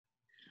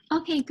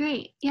Okay,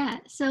 great. Yeah,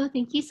 so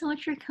thank you so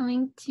much for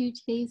coming to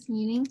today's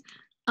meeting.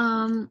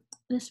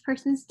 This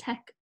person's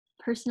tech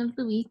person of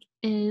the week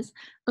is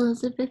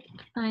Elizabeth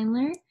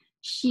Feinler.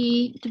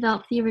 She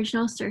developed the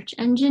original search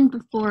engine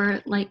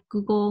before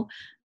Google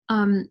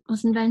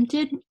was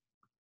invented.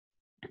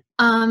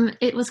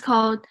 It was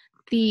called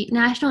the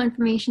National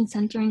Information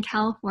Center in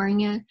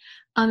California.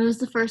 It was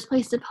the first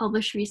place to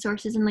publish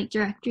resources and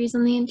directories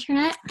on the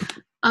internet.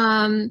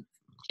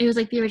 It was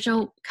the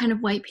original kind of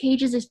white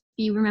pages, if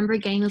you remember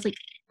getting those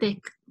thick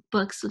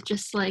books with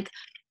just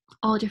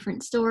all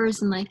different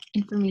stores and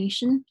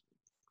information.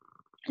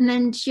 And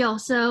then she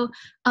also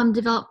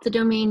developed the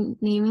domain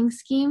naming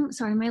scheme.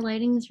 Sorry, my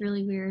lighting is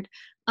really weird.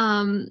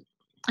 I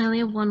only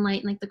have one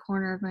light in the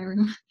corner of my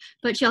room.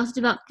 But she also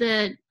developed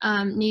the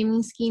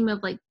naming scheme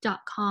of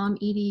 .com,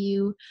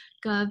 edu,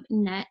 gov,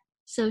 net.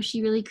 So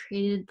she really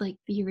created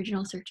the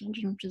original search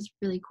engine, which is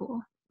really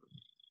cool.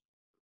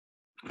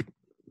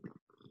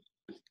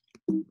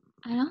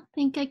 I don't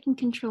think I can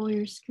control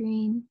your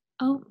screen.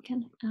 Oh, I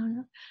don't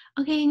know.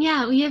 Okay, and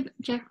yeah, we have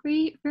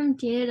Jeffrey from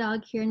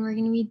Datadog here, and we're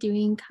going to be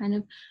doing kind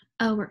of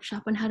a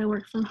workshop on how to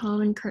work from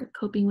home and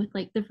coping with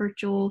the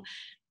virtual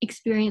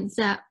experience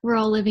that we're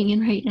all living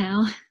in right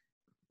now.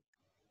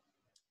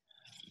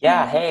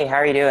 Yeah, hey, how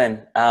are you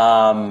doing?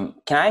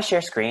 Can I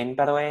share screen,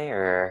 by the way,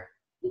 or?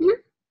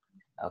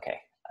 Mm-hmm. Okay.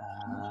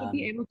 You should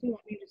be able to. Let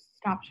me just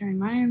stop sharing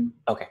mine.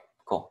 Okay,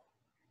 cool.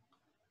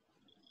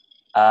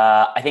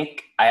 I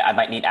think I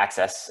might need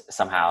access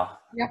somehow.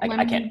 Yep,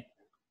 I can't.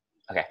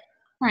 Okay.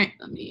 All right,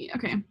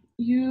 okay. Can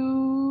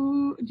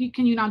you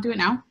not do it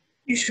now?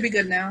 You should be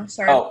good now,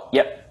 sorry. Oh,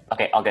 yep.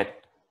 Okay, all good.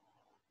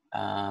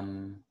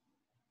 One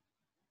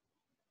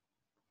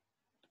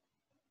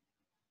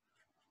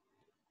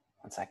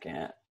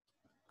second.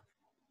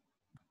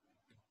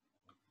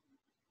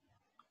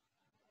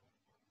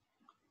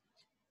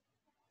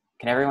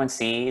 Can everyone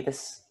see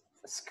this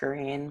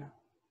screen?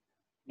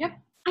 Yep.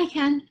 I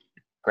can.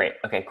 Great.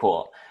 Okay,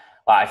 cool.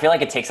 Wow, I feel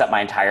like it takes up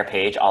my entire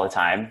page all the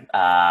time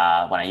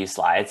when I use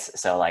slides.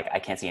 So I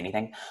can't see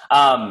anything.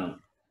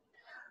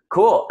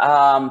 Cool.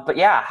 But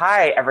yeah,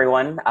 hi,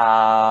 everyone.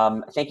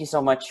 Thank you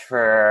so much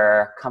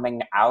for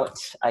coming out,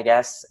 I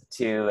guess,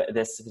 to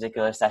this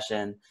particular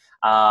session.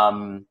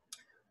 And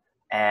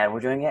we're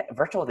doing it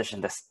virtual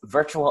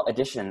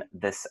edition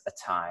this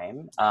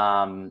time.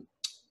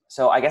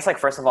 So I guess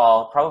first of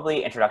all,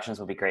 probably introductions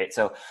would be great.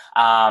 So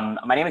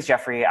my name is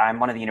Jeffrey. I'm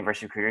one of the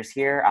university recruiters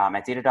here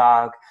at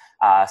Datadog,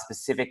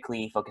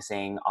 specifically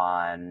focusing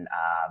on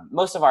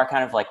most of our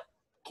kind of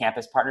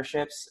campus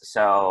partnerships.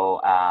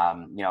 So,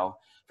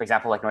 for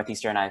example,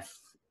 Northeastern, I've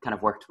kind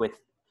of worked with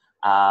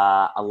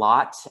a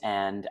lot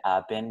and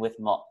been with,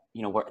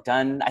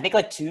 done, I think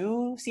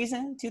 3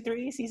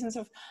 seasons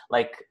of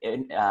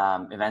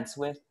events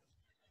with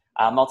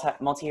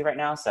multi right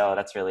now, so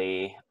that's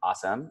really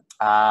awesome.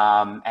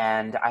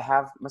 And I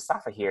have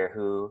Mustafa here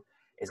who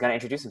is going to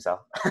introduce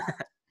himself.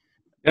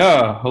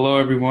 Yeah, hello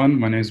everyone.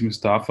 My name is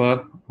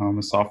Mustafa. I'm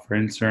a software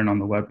intern on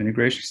the web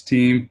integrations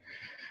team.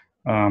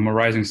 I'm a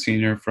rising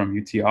senior from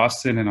UT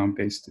Austin, and I'm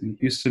based in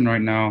Houston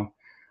right now,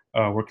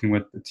 working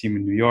with the team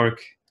in New York.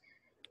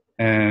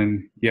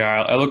 And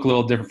yeah, I look a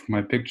little different from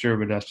my picture,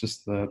 but that's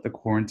just the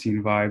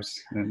quarantine vibes.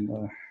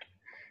 And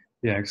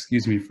yeah,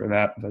 excuse me for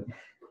that, but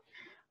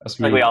that's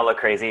me. We all look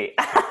crazy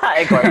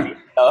in quarantine.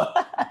 So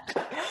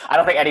I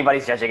don't think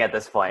anybody's judging at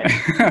this point.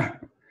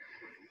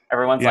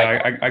 Everyone's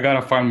I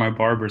gotta find my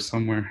barber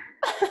somewhere.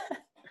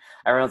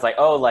 Everyone's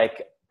oh,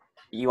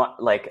 you want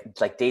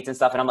dates and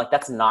stuff, and I'm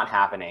that's not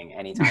happening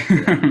anytime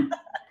soon.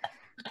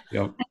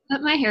 Yep. I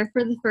cut my hair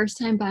for the first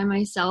time by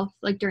myself,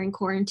 during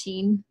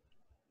quarantine.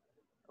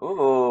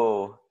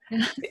 Ooh.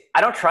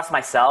 I don't trust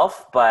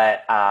myself,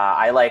 but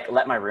I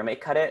let my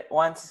roommate cut it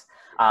once.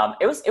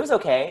 It was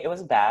okay. It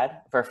wasn't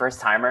bad for a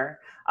first timer.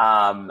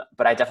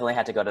 But I definitely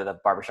had to go to the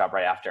barbershop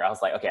right after. I was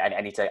okay,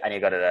 I need to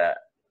go to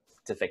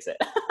fix it.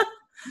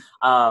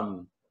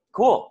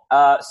 Cool.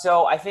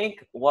 So I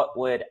think what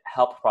would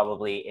help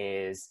probably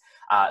is,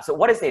 so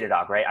what is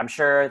Datadog, right? I'm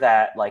sure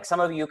that some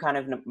of you kind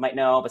of might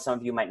know, but some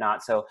of you might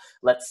not. So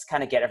let's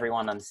kind of get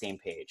everyone on the same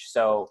page.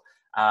 So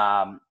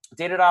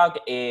Datadog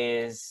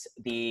is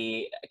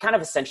the kind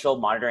of essential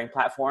monitoring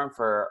platform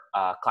for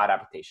cloud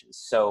applications.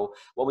 So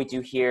what we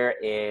do here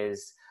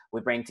is we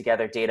bring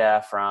together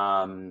data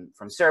from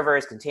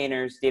servers,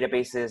 containers,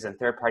 databases, and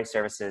third-party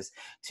services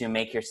to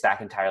make your stack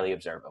entirely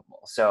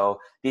observable. So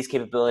these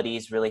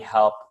capabilities really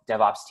help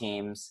DevOps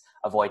teams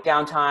avoid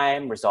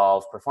downtime,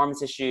 resolve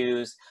performance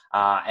issues,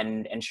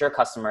 and ensure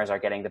customers are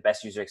getting the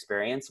best user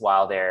experience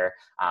while they're,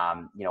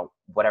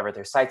 whatever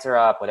their sites are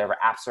up, whatever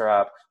apps are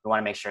up, we want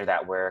to make sure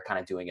that we're kind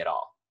of doing it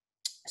all.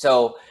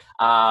 So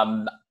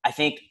I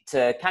think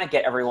to kind of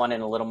get everyone in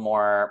a little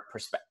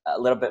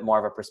bit more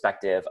of a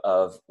perspective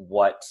of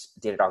what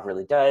Datadog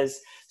really does.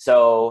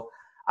 So,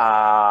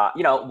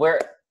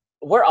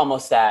 we're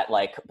almost at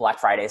Black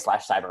Friday /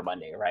 Cyber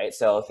Monday, right?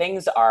 So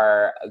things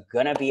are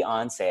gonna be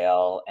on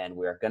sale, and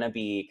we're gonna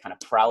be kind of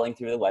prowling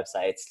through the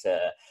websites to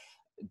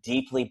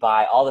deeply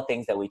buy all the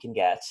things that we can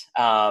get.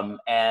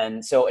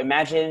 And so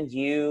imagine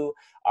you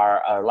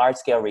are a large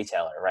scale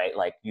retailer, right?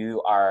 Like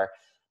you are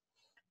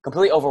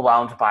completely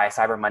overwhelmed by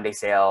Cyber Monday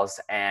sales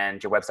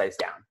and your website's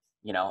down.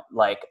 You know,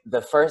 like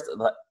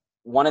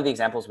one of the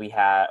examples we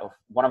had,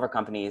 one of our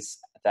companies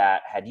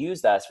that had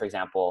used us, for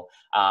example,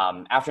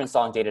 after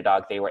installing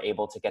Datadog, they were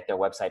able to get their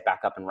website back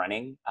up and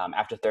running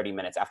after 30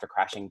 minutes after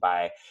crashing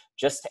by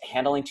just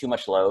handling too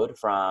much load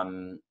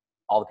from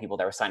all the people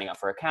that were signing up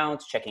for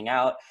accounts, checking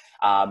out.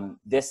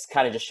 This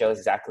kind of just shows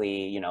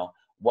exactly, you know,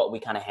 what we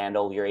kind of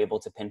handle. You're able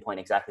to pinpoint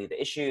exactly the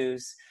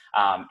issues,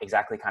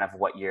 exactly kind of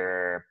what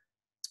you're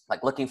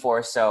like looking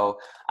for. So,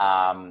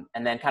 and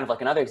then kind of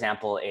like another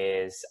example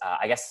is,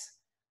 I guess,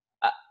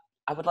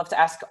 I would love to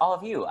ask all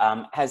of you,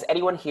 has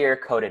anyone here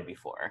coded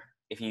before?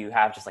 If you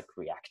have, just like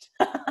react.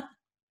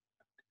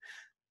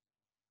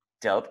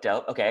 Dope.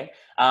 Okay.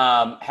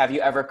 Have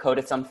you ever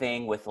coded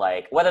something with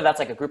like, whether that's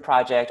like a group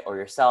project or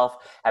yourself,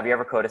 have you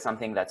ever coded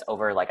something that's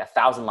over like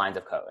 1,000 lines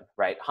of code,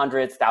 right?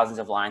 Hundreds, thousands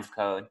of lines of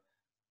code.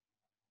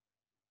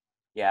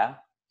 Yeah.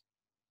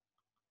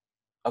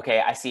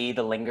 Okay, I see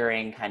the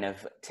lingering kind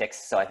of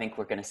ticks, so I think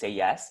we're gonna say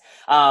yes.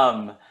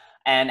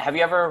 And have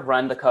you ever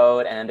run the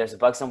code and there's a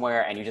bug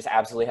somewhere and you just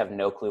absolutely have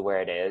no clue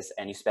where it is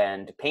and you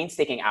spend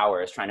painstaking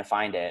hours trying to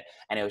find it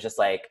and it was just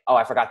like, oh,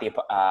 I forgot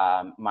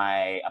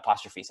my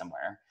apostrophe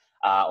somewhere,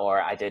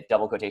 or I did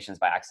double quotations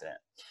by accident.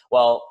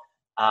 Well,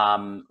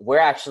 we're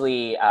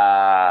actually,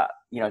 Datadog's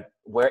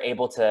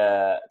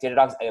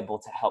able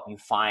to help you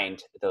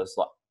find those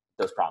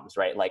problems,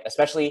 right? Like,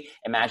 especially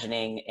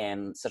imagining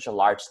in such a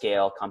large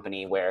scale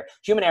company where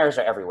human errors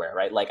are everywhere,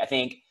 right? Like, I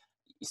think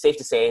it's safe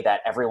to say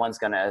that everyone's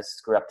going to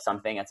screw up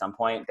something at some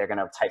point. They're going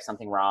to type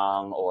something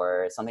wrong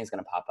or something's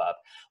going to pop up.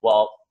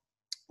 Well,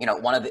 you know,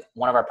 one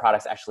of our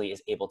products actually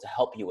is able to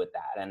help you with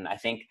that. And I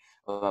think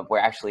we're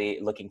actually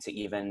looking to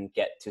even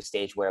get to a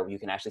stage where you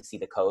can actually see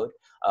the code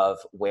of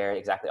where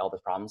exactly all the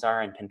problems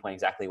are and pinpoint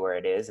exactly where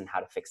it is and how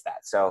to fix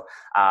that. So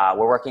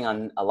we're working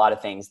on a lot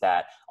of things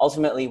that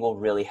ultimately will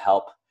really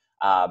help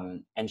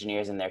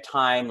engineers in their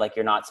time. Like,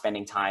 you're not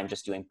spending time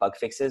just doing bug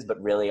fixes,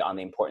 but really on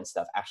the important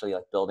stuff, actually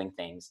like building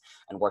things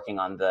and working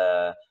on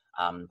the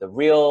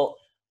real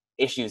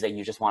issues that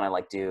you just want to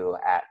like do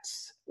at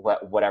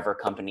whatever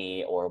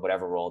company or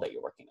whatever role that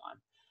you're working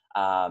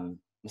on.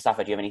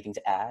 Mustafa, do you have anything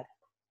to add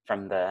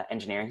from the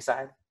engineering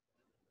side?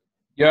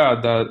 Yeah,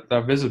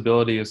 that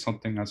visibility is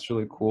something that's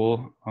really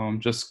cool.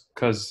 Just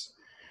because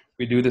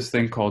we do this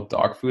thing called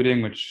dog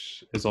fooding,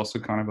 which is also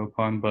kind of a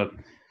pun, but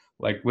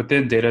like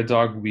within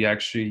Datadog, we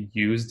actually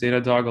use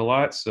Datadog a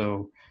lot.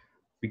 So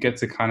we get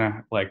to kind of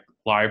like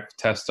live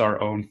test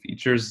our own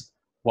features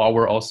while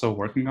we're also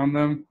working on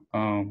them.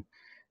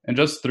 And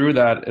just through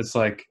that, it's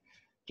like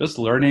just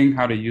learning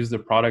how to use the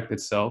product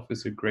itself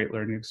is a great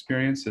learning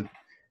experience.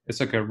 It's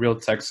like a real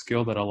tech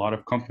skill that a lot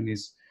of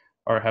companies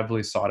are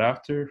heavily sought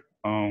after.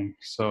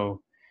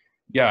 So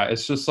yeah,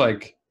 it's just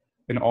like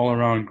an all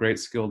around great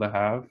skill to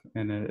have.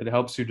 And it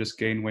helps you just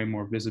gain way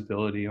more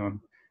visibility on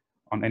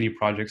any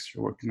projects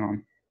you're working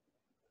on.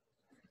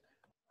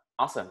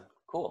 Awesome.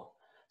 Cool.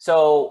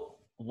 So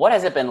what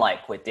has it been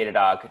like with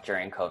Datadog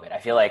during COVID? I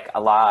feel like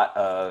a lot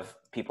of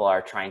people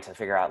are trying to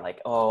figure out like,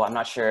 oh, I'm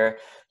not sure,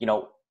 you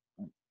know,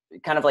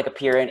 kind of like a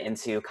peer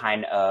into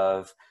kind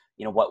of,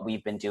 you know, what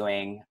we've been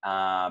doing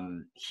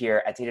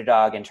here at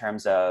Datadog in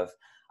terms of,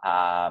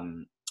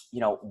 you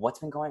know, what's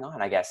been going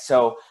on, I guess.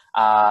 So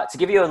to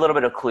give you a little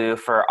bit of clue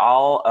for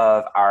all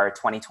of our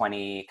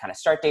 2020 kind of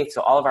start dates,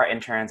 so all of our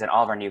interns and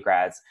all of our new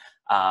grads,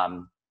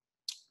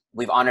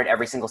 we've honored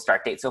every single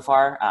start date so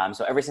far.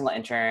 So every single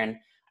intern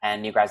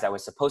and new grads that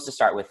was supposed to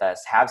start with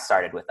us have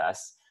started with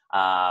us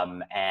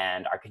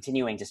and are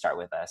continuing to start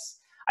with us.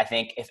 I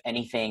think if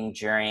anything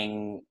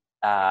during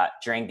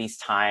these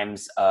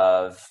times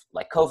of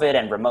like COVID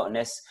and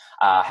remoteness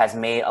has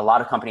made a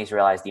lot of companies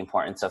realize the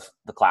importance of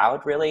the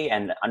cloud, really,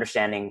 and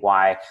understanding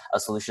why a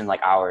solution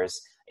like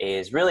ours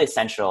is really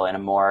essential in a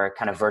more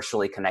kind of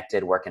virtually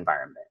connected work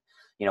environment.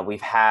 You know,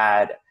 we've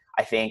had,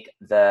 I think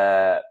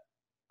a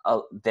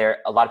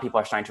lot of people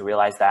are starting to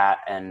realize that,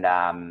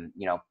 and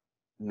you know,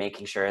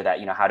 making sure that,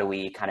 you know, how do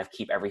we kind of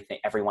keep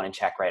everyone in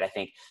check, right? I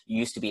think you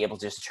used to be able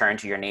to just turn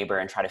to your neighbor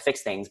and try to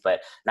fix things,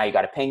 but now you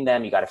got to ping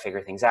them, you got to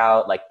figure things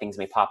out, like things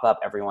may pop up,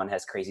 everyone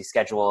has crazy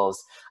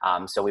schedules.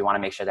 So we want to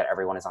make sure that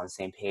everyone is on the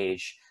same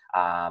page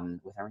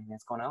with everything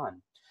that's going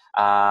on.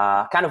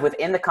 Kind of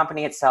within the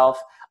company itself,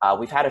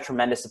 we've had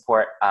tremendous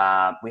support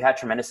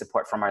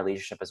from our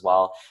leadership as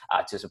well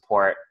to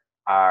support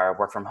our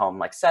work from home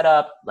like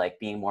setup, like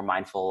being more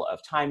mindful of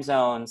time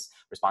zones,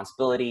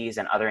 responsibilities,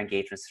 and other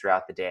engagements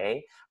throughout the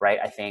day, right?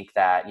 I think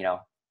that, you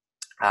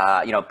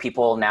know,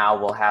 people now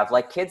will have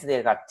like kids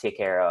they've got to take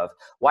care of,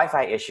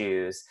 Wi-Fi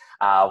issues.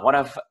 One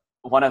of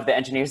the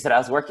engineers that I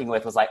was working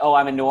with was like, oh,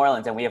 I'm in New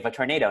Orleans and we have a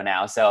tornado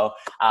now, so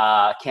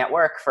can't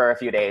work for a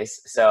few days.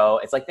 So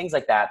it's like things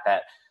like that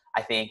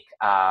I think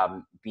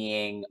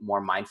being more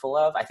mindful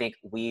of. I think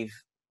we've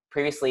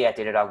previously at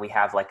Datadog, we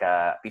have like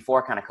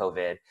before kind of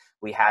COVID,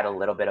 we had a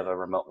little bit of a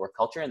remote work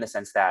culture in the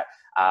sense that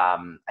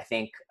I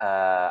think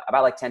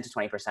about like 10 to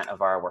 20%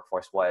 of our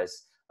workforce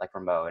was like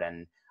remote.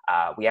 And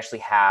we actually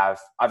have,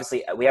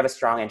 obviously, we have a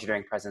strong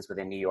engineering presence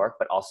within New York,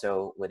 but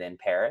also within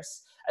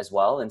Paris as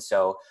well. And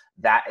so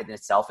that in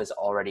itself is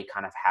already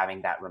kind of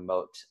having that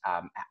remote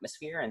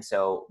atmosphere. And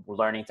so we're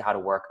learning how to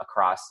work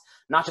across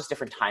not just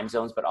different time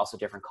zones, but also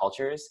different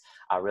cultures,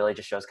 really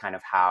just shows kind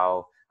of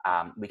how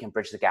we can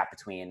bridge the gap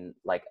between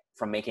like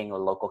from making a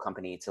local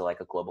company to like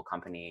a global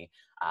company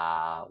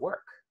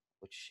work,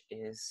 which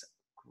is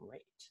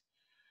great.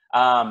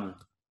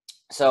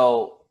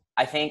 So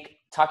I think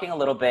talking a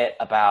little bit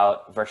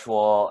about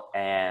virtual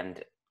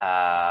and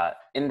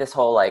in this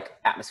whole like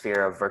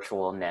atmosphere of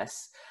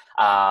virtualness,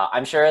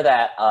 I'm sure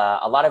that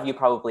a lot of you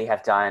probably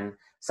have done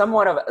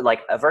somewhat of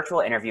like a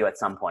virtual interview at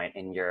some point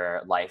in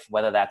your life,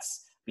 whether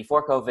that's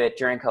before COVID,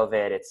 during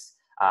COVID, it's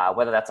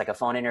whether that's like a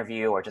phone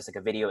interview or just like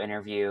a video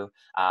interview.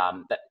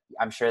 That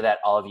I'm sure that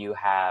all of you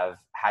have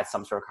had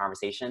some sort of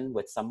conversation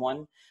with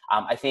someone.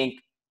 I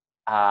think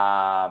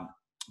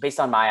based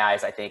on my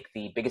eyes, I think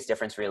the biggest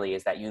difference really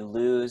is that you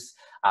lose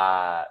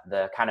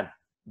the kind of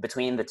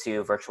between the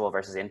two, virtual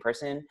versus in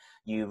person,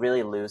 you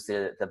really lose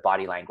the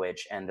body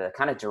language and the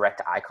kind of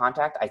direct eye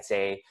contact, I'd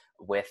say,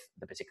 with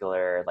the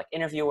particular like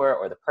interviewer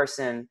or the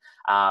person.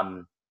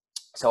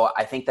 So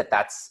I think that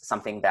that's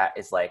something that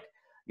is like,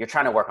 you're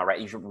trying to work on, right?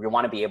 You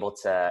want to be able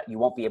to, you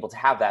won't be able to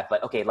have that,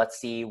 but okay, let's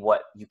see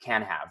what you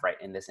can have, right,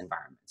 in this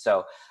environment.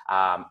 So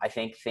I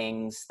think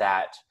things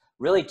that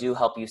really do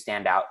help you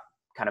stand out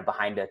kind of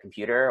behind a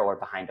computer or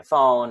behind a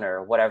phone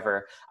or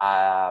whatever,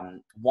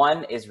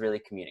 one is really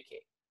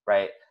communicate,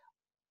 right?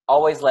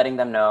 Always letting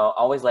them know,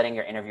 always letting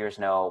your interviewers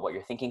know what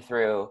you're thinking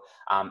through.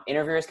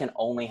 Interviewers can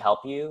only help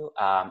you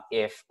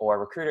or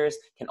recruiters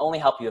can only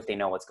help you if they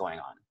know what's going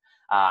on.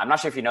 I'm not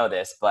sure if you know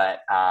this, but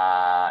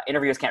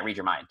interviewers can't read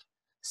your mind.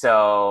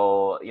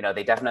 So, you know,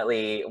 they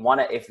definitely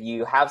want to, if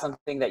you have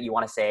something that you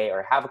want to say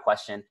or have a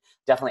question,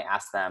 definitely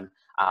ask them.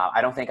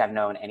 I don't think I've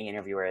known any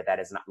interviewer that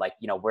is not like,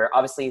 you know, they're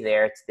obviously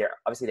there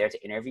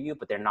to interview you,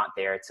 but they're not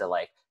there to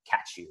like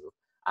catch you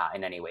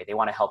in any way. They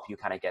want to help you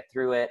kind of get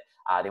through it.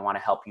 They want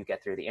to help you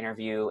get through the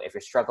interview. If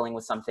you're struggling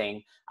with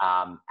something,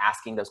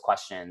 asking those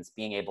questions,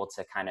 being able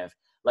to kind of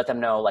let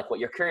them know like what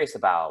you're curious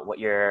about, what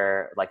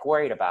you're like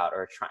worried about,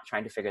 or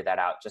trying to figure that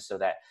out, just so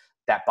that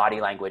that body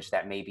language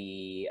that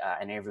maybe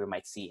an interviewer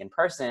might see in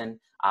person,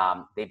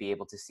 they'd be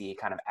able to see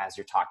kind of as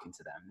you're talking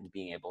to them and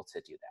being able to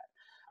do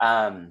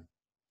that.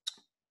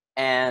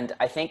 And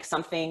I think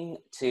something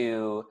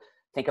to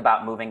think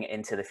about moving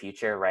into the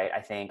future, right? I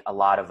think a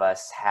lot of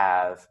us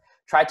have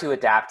tried to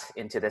adapt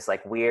into this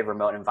like weird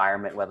remote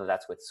environment, whether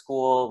that's with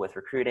school, with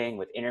recruiting,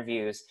 with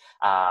interviews,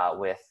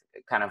 with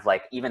kind of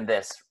like even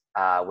this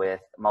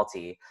with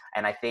multi.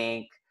 And I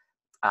think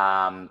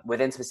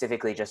within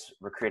specifically just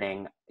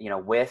recruiting, you know,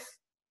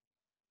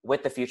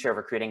 with the future of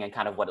recruiting and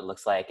kind of what it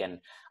looks like. And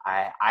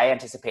I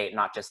anticipate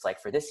not just like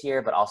for this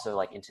year, but also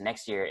like into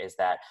next year, is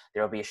that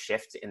there will be a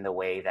shift in the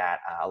way that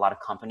a lot of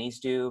companies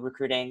do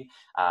recruiting,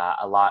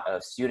 a lot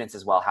of students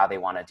as well, how they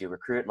want to do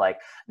recruit, like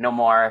no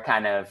more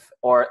kind of,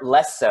 or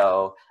less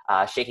so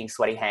shaking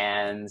sweaty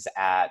hands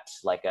at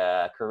like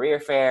a career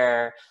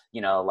fair,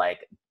 you know,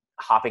 like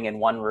hopping in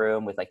one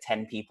room with like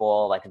 10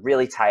 people, like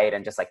really tight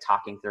and just like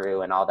talking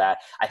through and all that.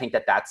 I think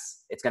that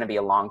it's going to be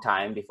a long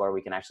time before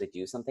we can actually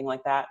do something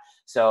like that.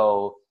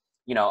 So,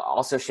 you know,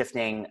 also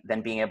shifting,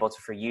 then being able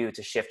to, for you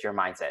to shift your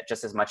mindset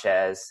just as much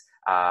as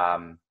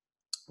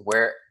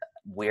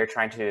we're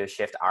trying to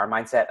shift our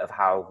mindset of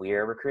how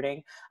we're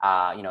recruiting.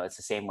 You know, it's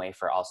the same way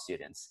for all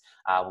students.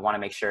 We want to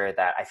make sure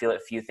that, I feel a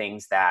few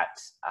things that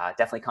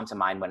definitely come to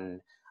mind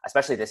when,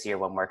 especially this year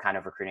when we're kind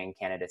of recruiting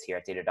candidates here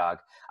at Datadog,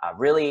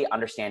 really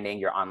understanding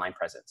your online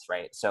presence,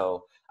 right?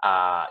 So,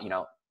 you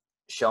know,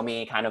 show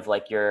me kind of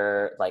like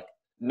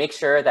make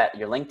sure that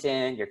your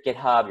LinkedIn, your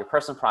GitHub, your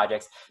personal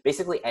projects,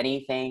 basically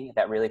anything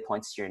that really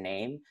points to your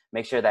name,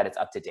 make sure that it's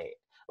up to date.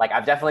 Like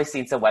I've definitely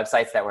seen some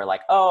websites that were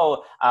like,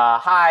 oh,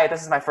 hi,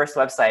 this is my first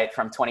website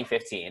from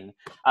 2015.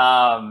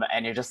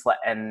 And you're just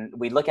and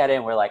we look at it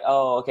and we're like,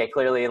 oh, okay,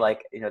 clearly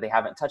like, you know, they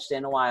haven't touched it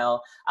in a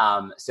while.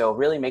 So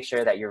really make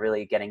sure that you're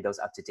really getting those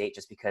up to date,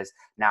 just because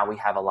now we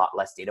have a lot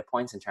less data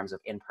points in terms of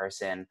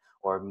in-person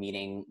or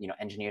meeting, you know,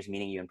 engineers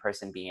meeting you in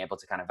person, being able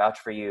to kind of vouch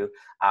for you.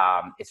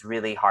 It's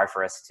really hard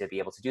for us to be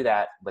able to do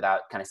that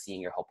without kind of seeing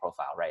your whole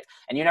profile, right?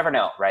 And you never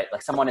know, right?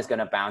 Like someone is going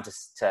to bound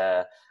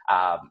to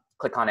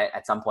click on it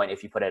at some point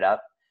if you put it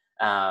up.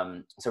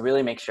 So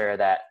really make sure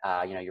that,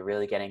 you know, you're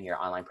really getting your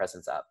online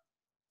presence up.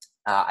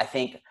 I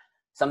think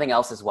something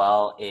else as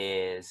well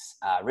is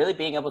really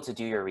being able to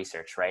do your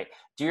research, right?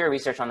 Do your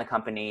research on the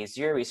companies,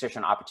 do your research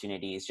on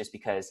opportunities, just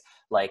because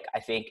like, I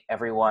think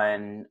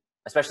everyone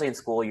especially in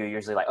school, you're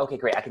usually like, okay,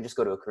 great, I can just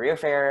go to a career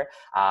fair,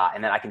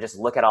 and then I can just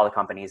look at all the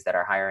companies that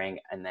are hiring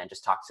and then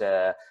just talk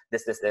to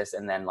this,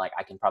 and then like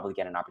I can probably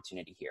get an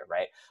opportunity here,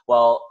 right?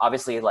 Well,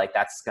 obviously, like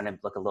that's going to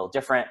look a little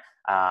different.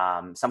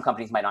 Some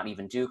companies might not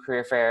even do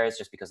career fairs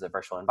just because of the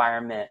virtual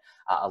environment.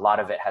 A lot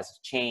of it has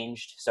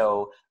changed.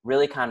 So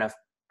really kind of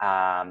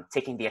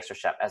taking the extra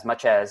step, as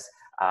much as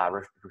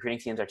recruiting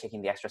teams are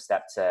taking the extra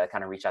step to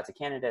kind of reach out to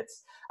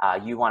candidates,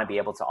 you want to be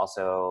able to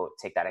also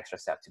take that extra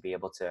step to be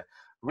able to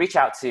reach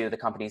out to the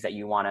companies that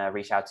you want to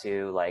reach out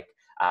to, like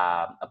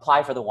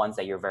apply for the ones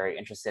that you're very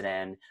interested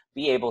in,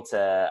 be able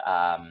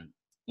to,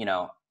 you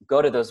know,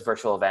 go to those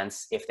virtual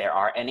events if there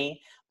are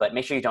any, but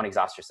make sure you don't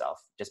exhaust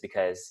yourself, just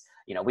because,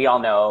 you know, we all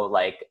know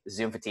like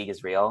Zoom fatigue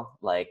is real.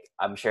 Like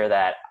I'm sure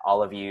that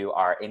all of you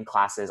are in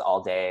classes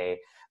all day,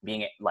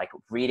 being like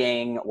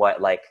reading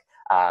what like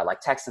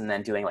text and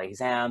then doing like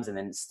exams and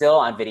then still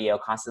on video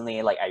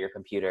constantly like at your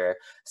computer.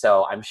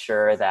 So I'm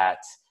sure that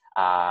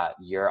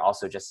you're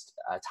also just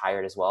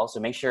tired as well. So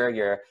make sure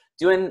you're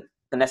doing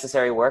the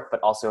necessary work, but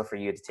also for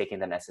you to taking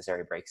the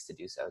necessary breaks to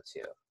do so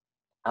too.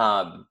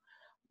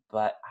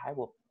 But I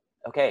will,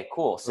 okay,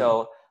 cool.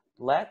 So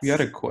let's. We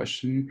had a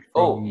question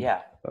Oh, from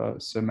yeah.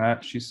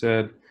 Samat. She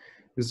said,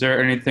 is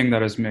there anything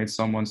that has made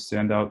someone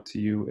stand out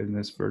to you in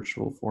this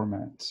virtual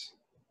format?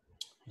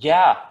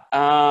 Yeah.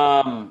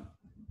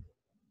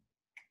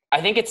 I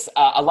think it's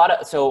a lot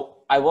of, so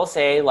I will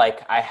say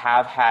like I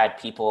have had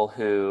people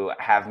who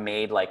have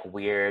made like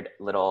weird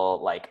little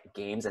like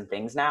games and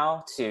things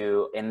now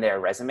in their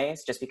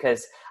resumes, just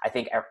because I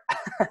think,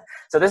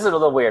 so this is a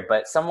little weird,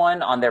 but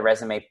someone on their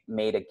resume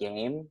made a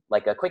game,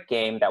 like a quick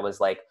game that was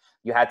like,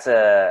 you had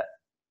to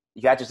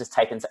just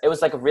type in, it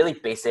was like a really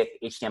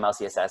basic HTML,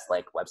 CSS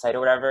like website or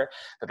whatever.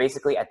 But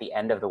basically at the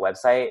end of the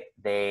website,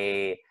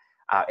 it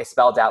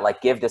spelled out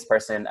like, give this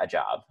person a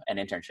job, an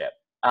internship.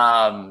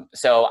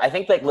 So I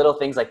think like little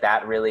things like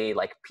that really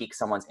like pique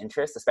someone's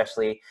interest,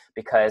 especially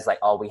because like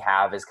all we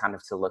have is kind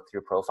of to look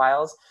through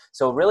profiles.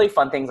 So really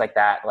fun things like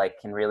that like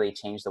can really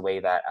change the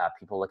way that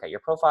people look at your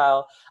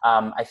profile.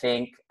 I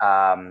think,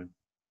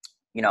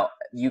 you know,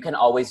 you can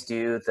always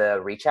do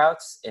the reach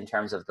outs in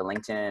terms of the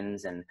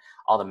LinkedIns and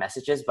all the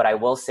messages, but I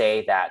will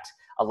say that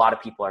a lot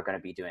of people are going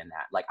to be doing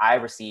that. Like I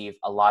receive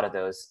a lot of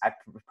those. I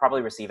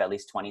probably receive at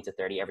least 20 to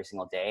 30 every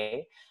single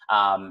day.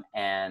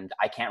 And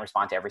I can't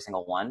respond to every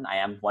single one. I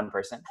am one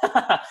person.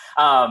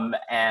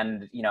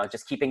 And, you know,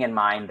 just keeping in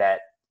mind that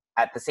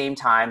at the same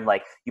time,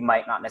 like you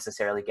might not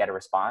necessarily get a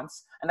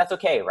response, and that's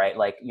okay, right?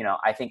 Like, you know,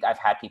 I think I've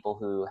had people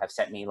who have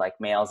sent me like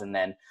mails and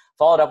then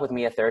followed up with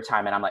me a third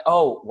time. And I'm like,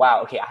 oh,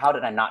 wow. Okay. How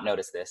did I not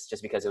notice this?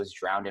 Just because it was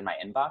drowned in my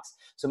inbox.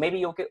 So maybe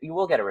you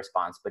will get a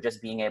response, but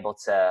just being able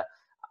to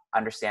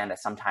understand that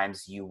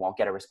sometimes you won't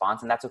get a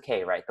response, and that's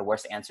okay, right? The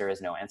worst answer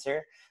is no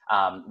answer,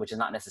 which is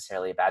not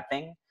necessarily a bad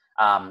thing.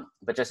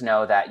 But just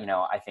know that, you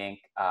know, I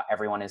think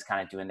everyone is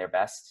kind of doing their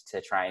best to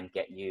try and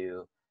get,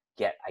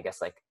 I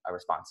guess, like a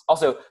response.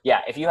 Also, yeah,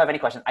 if you have any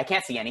questions, I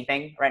can't see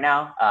anything right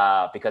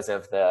now because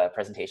of the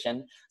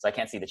presentation, so I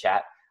can't see the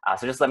chat.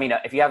 So just let me know.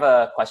 If you have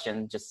a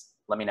question, just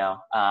let me know.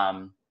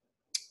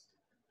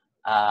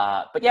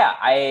 But yeah,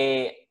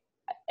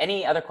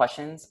 any other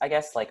questions, I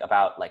guess, like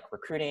about like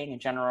recruiting in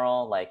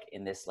general, like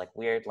in this like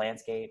weird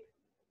landscape?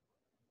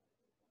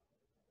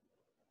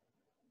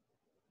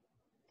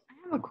 I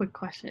have a quick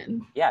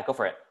question. Yeah, go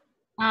for it.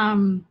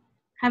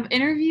 Have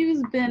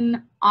interviews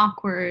been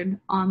awkward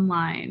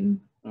online?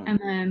 And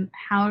then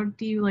how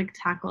do you like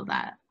tackle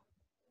that?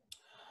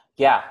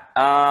 Yeah.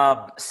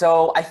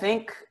 So I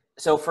think,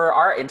 so for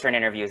our intern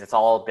interviews, it's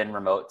all been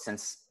remote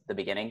since the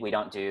beginning. We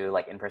don't do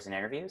like in-person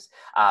interviews.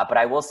 But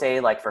I will say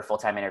like for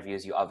full-time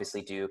interviews, you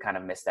obviously do kind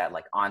of miss that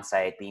like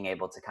on-site, being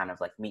able to kind of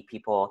like meet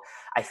people.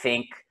 I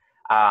think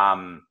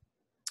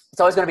it's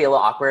always going to be a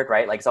little awkward,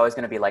 right? Like it's always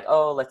going to be like,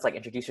 oh, let's like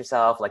introduce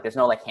yourself. Like there's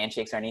no like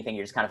handshakes or anything.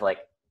 You're just kind of like,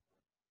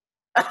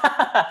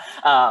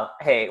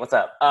 hey, what's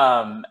up?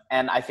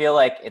 And I feel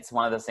like it's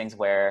one of those things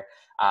where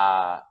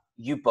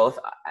you both,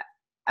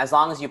 as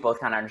long as you both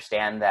kind of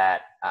understand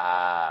that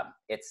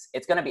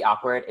it's going to be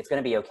awkward, it's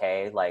going to be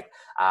okay. Like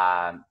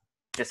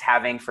just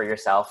having for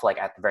yourself, like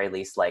at the very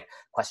least, like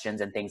questions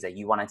and things that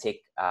you want to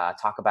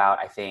talk about.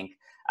 I think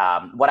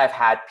what I've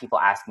had people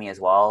ask me as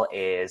well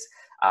is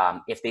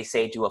if they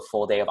say do a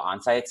full day of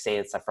on-site, say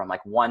it's like from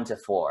like 1 to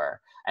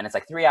 4, and it's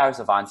like 3 hours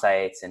of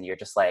on-sites, and you're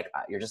just like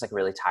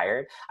really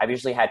tired. I've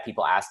usually had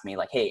people ask me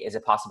like, hey, is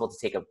it possible to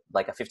take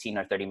a 15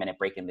 or 30 minute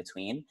break in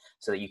between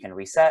so that you can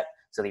reset,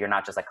 so that you're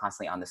not just like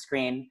constantly on the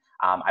screen?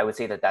 I would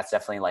say that that's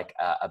definitely like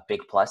a big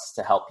plus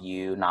to help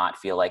you not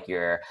feel like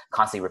you're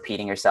constantly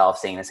repeating yourself,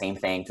 saying the same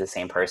thing to the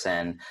same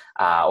person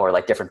or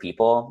like different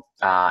people,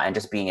 and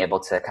just being able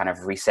to kind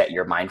of reset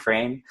your mind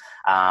frame.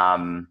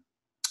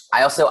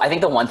 I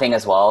think the one thing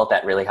as well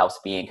that really helps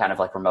being kind of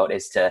like remote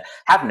is to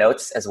have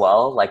notes as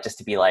well, like just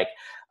to be like,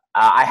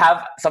 I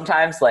have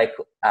sometimes like,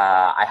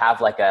 I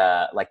have like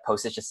a, like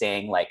post-its just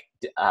saying like,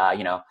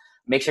 you know,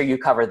 make sure you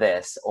cover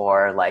this,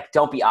 or like,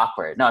 don't be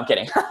awkward. No, I'm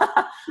kidding.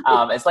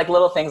 It's like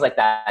little things like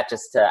that,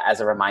 just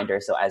as a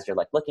reminder. So as you're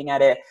like looking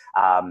at it,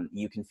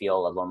 you can feel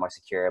a little more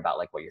secure about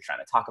like what you're trying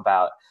to talk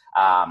about.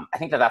 I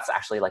think that that's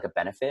actually like a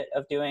benefit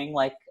of doing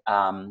like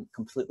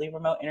completely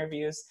remote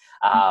interviews,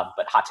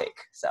 but hot take.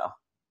 So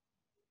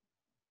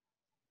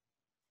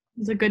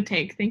It's a good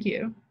take. Thank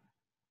you.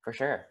 for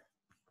sure.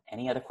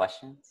 Any other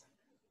questions?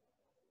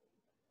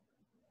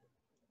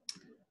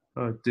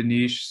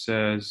 Danish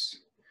says,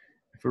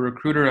 if a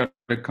recruiter at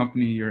a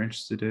company you're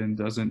interested in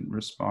doesn't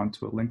respond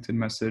to a LinkedIn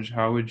message,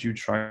 how would you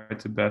try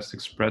to best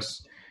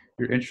express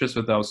your interest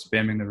without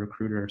spamming the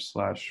recruiter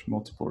 /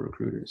 multiple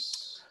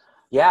recruiters?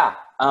 Yeah,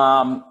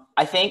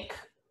 I think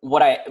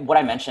what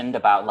I mentioned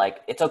about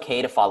like, it's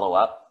okay to follow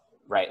up,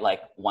 right?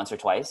 Like once or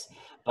twice,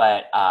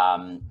 but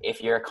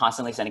if you're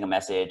constantly sending a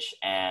message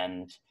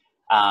and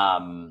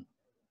I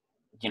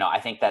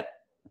think that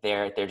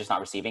they're just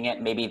not receiving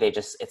it. Maybe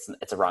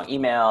it's a wrong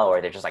email,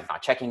 or they're just like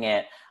not checking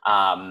it.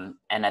 And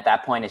at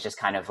that point, it's just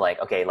kind of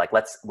like, okay, like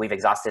we've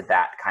exhausted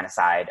that kind of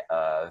side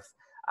of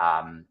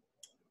kind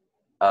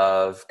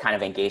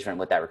of engagement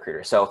with that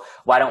recruiter. So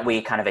why don't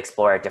we kind of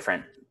explore a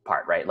different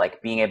part, right? Like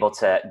being able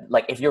to,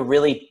 like, if you're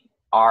really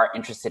are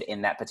interested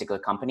in that particular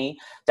company,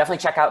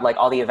 definitely check out like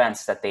all the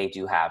events that they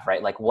do have,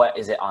 right? Like what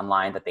is it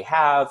online that they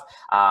have?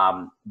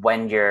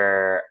 When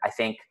you're, I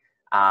think,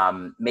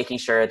 making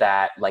sure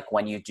that like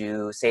when you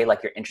do say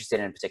like you're interested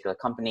in a particular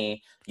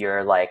company,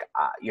 you're like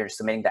you're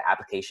submitting the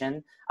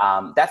application,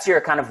 that's your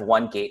kind of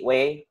one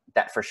gateway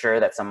that for sure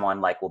that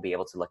someone like will be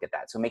able to look at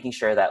that. So making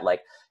sure that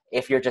like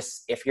if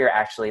you're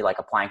actually like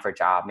applying for a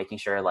job, making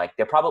sure like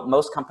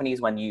most companies,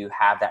 when you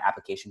have that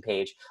application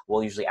page,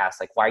 will usually ask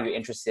like, why are you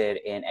interested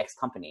in X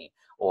company,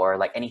 or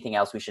like anything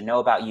else we should know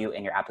about you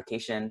in your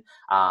application.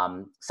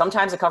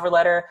 Sometimes a cover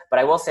letter, but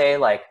I will say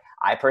like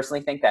I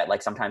personally think that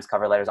like sometimes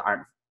cover letters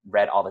aren't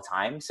read all the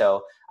time.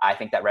 So I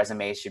think that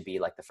resumes should be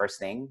like the first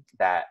thing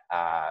that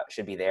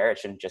should be there. It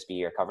shouldn't just be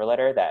your cover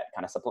letter that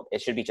kind of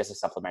it should be just a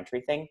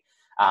supplementary thing.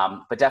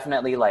 But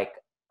definitely like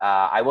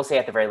I will say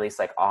at the very least,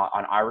 like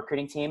on our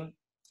recruiting team,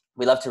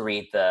 we love to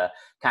read the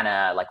kind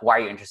of like, why are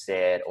you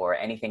interested, or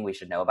anything we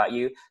should know about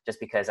you, just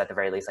because at the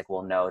very least, like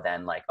we'll know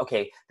then like,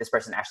 okay, this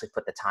person actually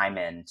put the time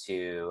in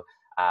to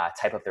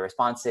type up the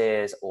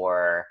responses,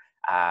 or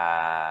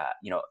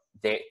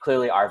they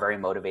clearly are very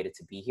motivated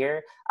to be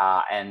here,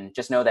 and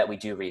just know that we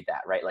do read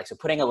that, right? Like, so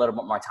putting a little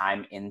bit more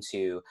time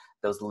into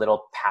those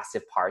little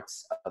passive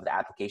parts of the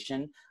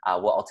application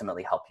will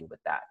ultimately help you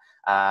with that.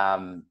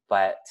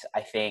 But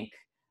I think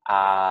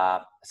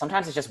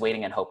sometimes it's just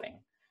waiting and hoping.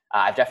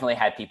 I've definitely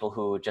had people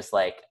who just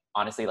like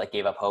honestly like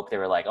gave up hope. They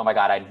were like, oh my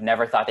God, I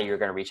never thought that you were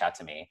going to reach out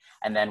to me.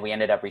 And then we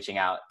ended up reaching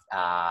out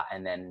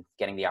and then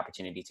getting the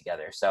opportunity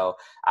together. So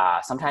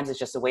sometimes it's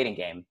just a waiting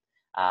game.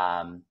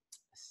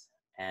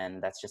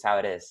 And that's just how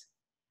it is.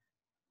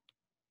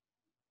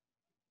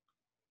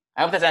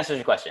 I hope this answers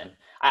your question.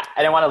 I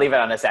didn't want to leave it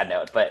on a sad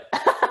note, but.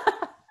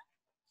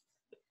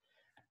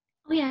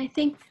 Oh yeah, I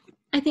think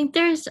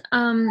there's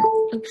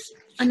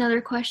another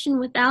question.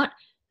 Without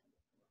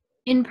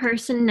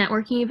in-person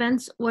networking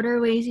events, what are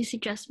ways you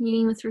suggest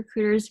meeting with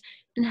recruiters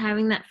and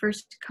having that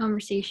first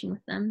conversation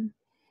with them?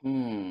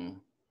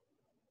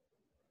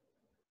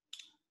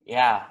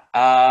 Yeah.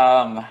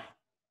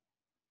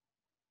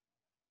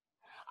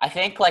 I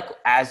think like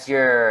as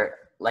you're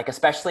like,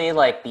 especially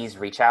like these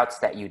reach outs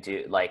that you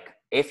do, like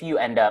if you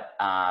end up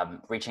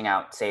reaching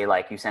out, say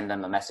like you send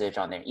them a message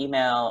on their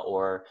email,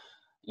 or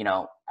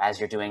as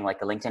you're doing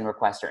like a LinkedIn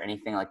request or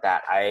anything like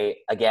that, I,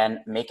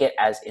 again, make it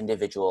as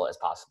individual as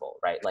possible,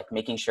 right? Like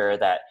making sure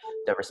that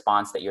the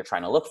response that you're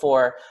trying to look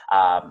for,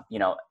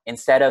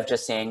 instead of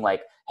just saying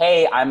like,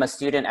 hey, I'm a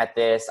student at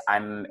this,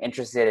 I'm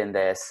interested in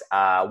this,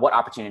 what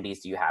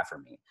opportunities do you have for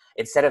me?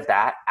 Instead of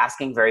that,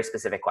 asking very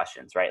specific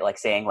questions, right? Like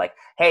saying like,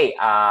 hey,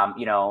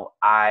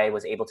 I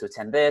was able to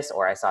attend this,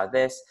 or I saw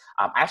this.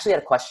 I actually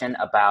had a question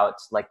about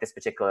like this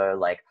particular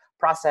like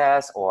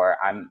process, or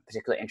I'm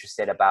particularly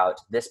interested about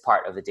this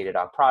part of the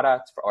Datadog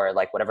product, or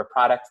like whatever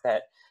product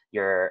that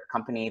your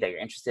company that you're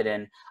interested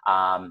in.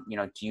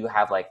 Do you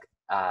have like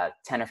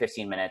 10 or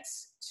 15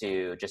 minutes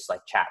to just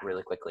like chat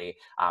really quickly?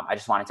 I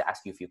just wanted to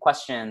ask you a few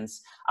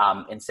questions,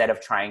 instead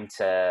of trying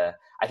to,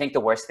 I think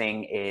the worst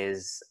thing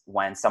is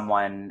when a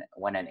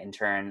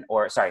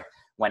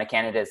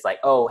candidate is like,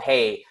 oh,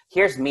 hey,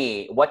 here's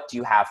me, what do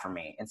you have for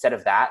me? Instead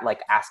of that,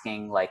 like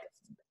asking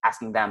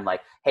them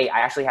like, hey, I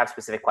actually have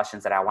specific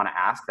questions that I want to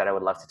ask that I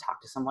would love to talk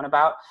to someone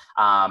about.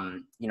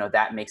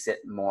 That makes it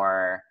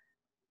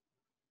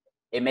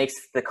makes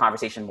the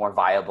conversation more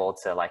viable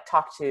to like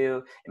talk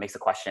to. It makes the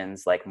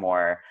questions like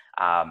more,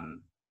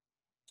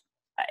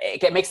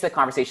 it makes the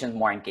conversation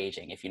more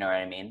engaging, if you know what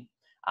I mean.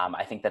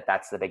 I think that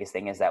that's the biggest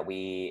thing, is that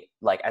we,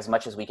 like, as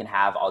much as we can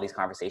have all these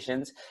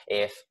conversations,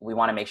 if we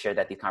want to make sure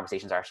that these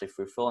conversations are actually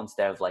fruitful,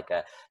 instead of like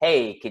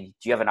hey, do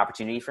you have an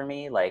opportunity for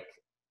me? Like,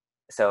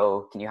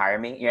 so can you hire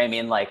me? You know what I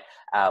mean? Like,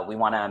 we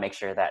want to make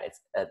sure that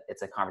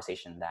it's a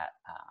conversation that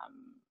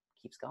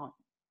keeps going.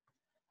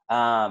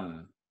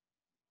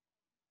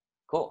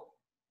 Cool.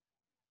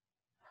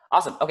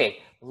 Awesome. Okay,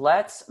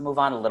 let's move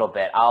on a little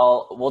bit.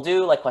 We'll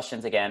do like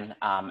questions again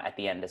at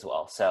the end as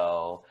well.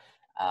 So,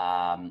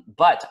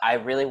 but I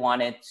really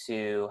wanted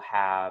to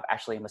have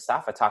actually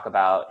Mustafa talk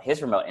about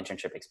his remote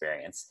internship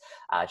experience,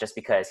 just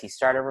because he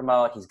started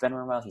remote, he's been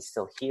remote, he's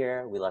still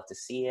here. We love to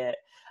see it.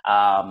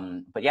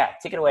 But yeah,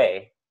 take it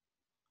away.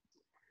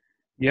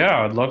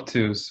 Yeah, I'd love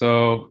to.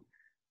 So,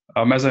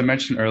 as I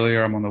mentioned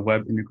earlier, I'm on the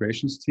web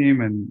integrations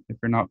team, and if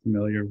you're not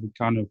familiar, we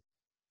kind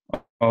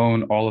of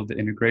own all of the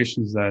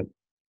integrations that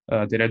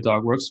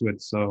Datadog works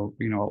with. So,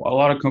 a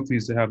lot of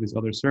companies, they have these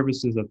other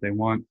services that they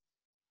want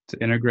to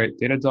integrate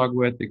Datadog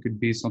with. It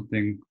could be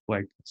something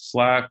like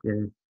Slack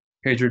or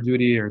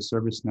PagerDuty or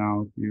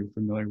ServiceNow, if you're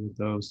familiar with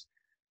those.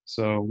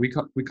 So we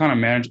kind of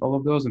manage all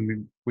of those,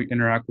 and we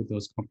interact with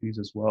those companies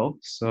as well.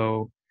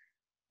 So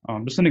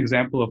just an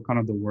example of kind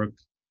of the work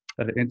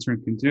that an intern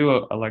can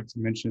do. I like to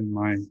mention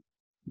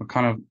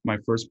my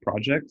first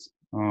project.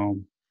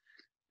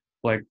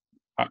 Like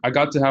I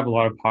got to have a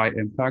lot of high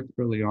impact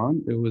early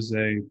on. It was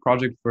a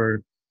project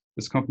for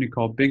this company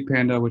called Big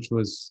Panda, we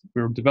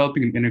were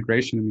developing an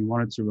integration, and we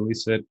wanted to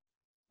release it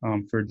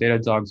for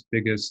Datadog's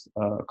biggest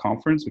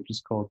conference, which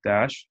is called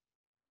Dash.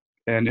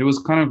 And it was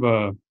kind of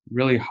a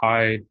really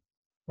high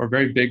or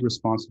very big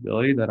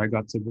responsibility that I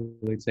got to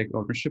really take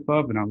ownership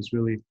of. And I was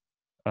really,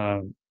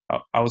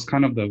 I was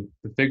kind of the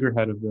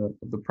figurehead of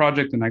the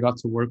project, and I got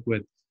to work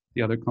with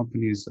the other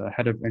company's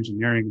head of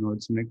engineering in order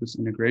to make this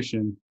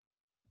integration.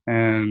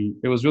 And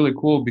it was really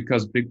cool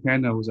because Big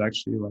Panda was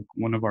actually like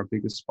one of our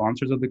biggest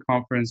sponsors of the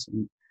conference.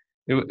 And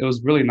it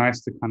was really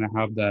nice to kind of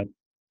have that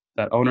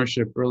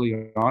ownership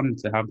early on and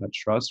to have that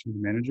trust from the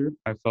manager.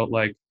 I felt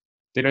like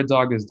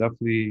Datadog is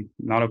definitely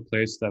not a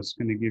place that's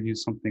going to give you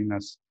something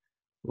that's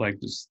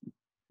like just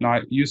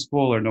not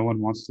useful, or no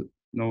one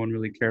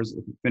really cares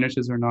if it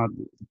finishes or not.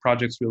 The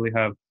projects really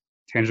have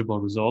tangible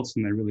results,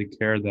 and they really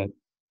care that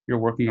you're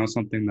working on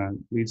something that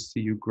leads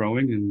to you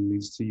growing and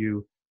leads to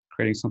you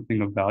creating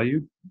something of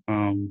value.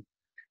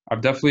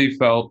 I've definitely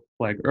felt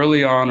like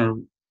early on,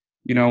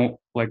 or,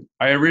 like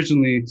I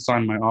originally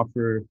signed my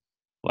offer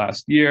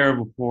last year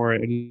before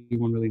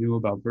anyone really knew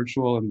about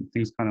virtual, and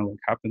things kind of like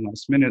happened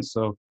last minute.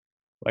 So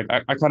like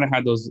I kind of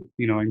had those,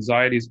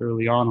 anxieties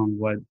early on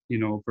what,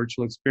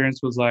 virtual experience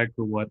was like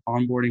or what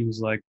onboarding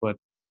was like, but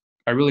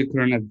I really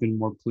couldn't have been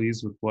more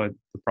pleased with what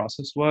the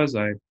process was.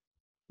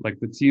 Like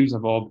the teams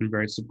have all been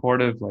very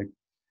supportive. Like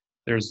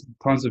there's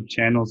tons of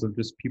channels of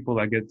just people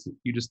that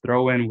you just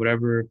throw in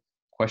whatever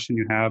question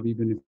you have,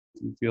 even if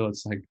you feel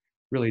it's like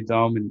really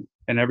dumb,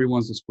 and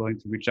everyone's just willing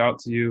to reach out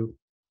to you.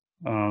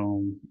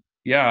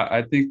 Yeah,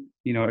 I think,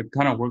 it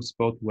kind of works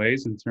both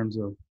ways in terms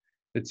of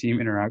the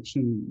team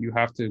interaction. You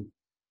have to,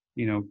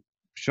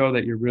 show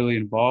that you're really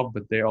involved,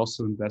 but they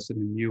also invested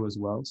in you as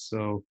well.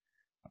 So,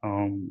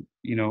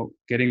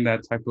 getting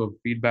that type of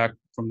feedback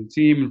from the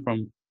team and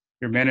from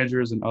your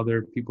managers and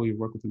other people you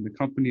work with in the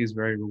company is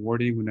very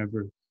rewarding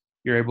whenever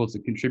you're able to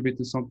contribute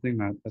to something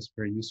that's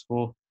very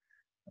useful.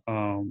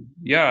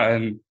 Yeah,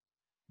 and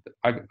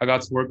I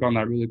got to work on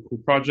that really cool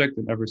project,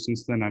 and ever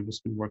since then, I've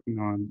just been working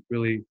on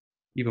really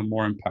even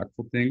more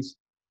impactful things.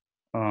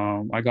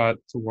 I got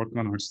to work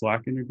on our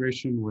Slack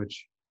integration,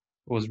 which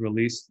was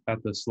released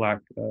at the Slack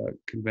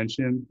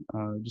convention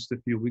just a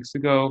few weeks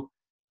ago.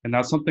 And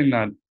that's something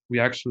that we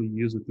actually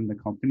use within the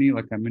company.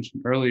 Like I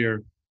mentioned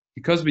earlier,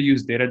 because we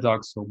use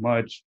Datadog so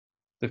much,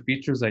 the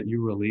features that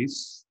you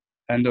release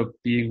end up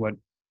being what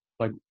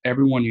like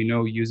everyone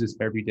uses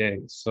every day.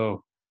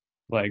 So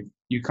like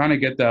you kind of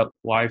get that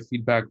live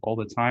feedback all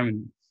the time,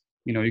 and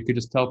you could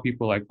just tell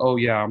people like, oh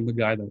yeah, I'm the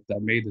guy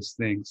that made this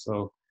thing.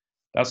 So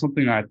that's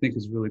something that I think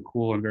is really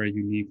cool and very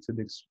unique to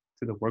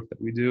the work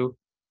that we do.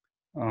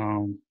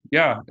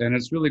 Yeah, and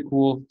it's really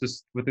cool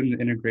just within the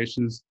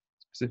integrations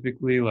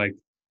specifically. Like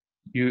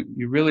you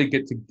really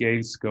get to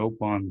gain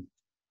scope on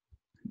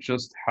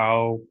just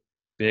how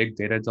big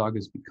Datadog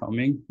is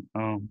becoming.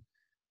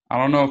 I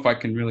don't know if I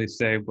can really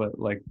say, but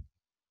like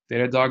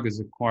Datadog is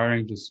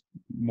acquiring just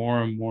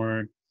more and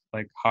more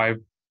like high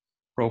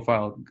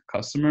profile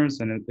customers,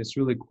 and it's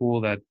really cool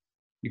that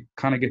you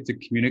kind of get to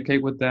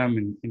communicate with them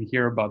and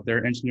hear about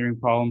their engineering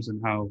problems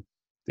and how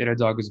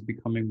Datadog is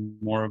becoming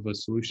more of a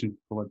solution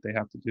for what they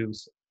have to do.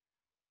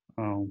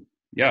 So,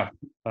 yeah,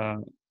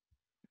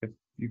 if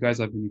you guys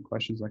have any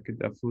questions, I could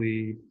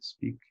definitely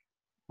speak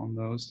on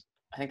those.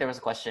 I think there was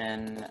a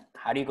question,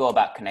 how do you go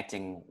about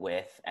connecting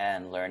with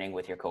and learning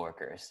with your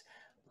coworkers?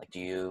 Like, do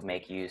you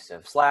make use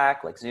of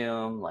Slack, like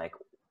Zoom? Like,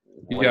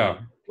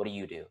 what do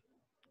you do?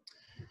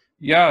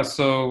 Yeah,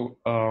 so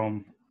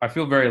I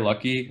feel very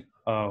lucky.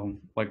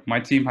 Like my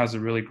team has a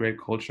really great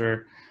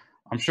culture.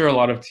 I'm sure a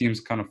lot of teams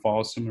kind of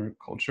follow similar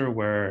culture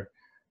where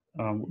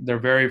they're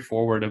very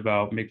forward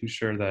about making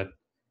sure that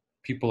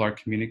people are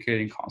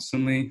communicating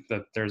constantly,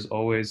 that there's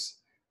always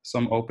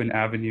some open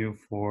avenue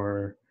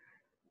for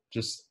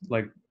just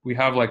like, we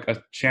have like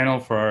a channel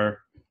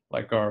for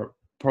our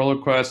pull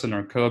requests and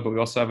our code, but we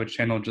also have a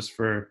channel just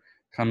for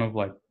kind of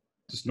like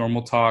just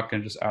normal talk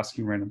and just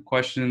asking random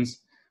questions.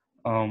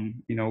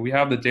 We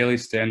have the daily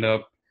stand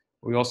up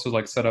We also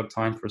like set up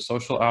time for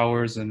social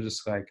hours and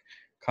just like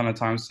kind of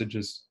times to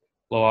just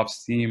blow off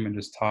steam and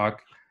just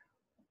talk.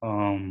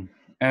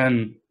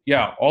 And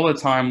yeah, all the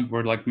time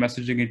we're like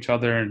messaging each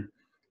other, and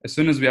as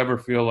soon as we ever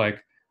feel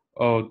like,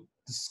 oh,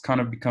 this is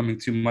kind of becoming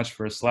too much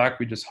for a Slack,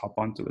 we just hop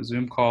onto a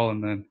Zoom call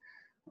and then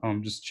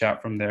just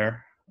chat from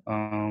there.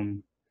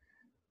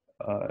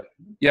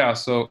 Yeah,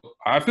 so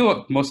I feel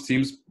like most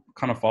teams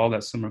kind of follow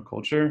that similar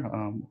culture.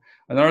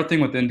 Another thing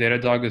within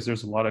Datadog is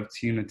there's a lot of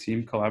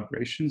team-to-team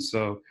collaboration.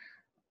 So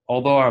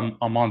although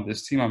I'm on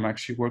this team, I'm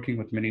actually working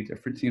with many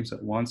different teams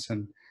at once.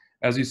 And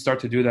as you start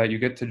to do that, you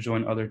get to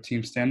join other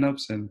team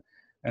stand-ups, and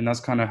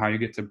that's kind of how you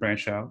get to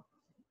branch out.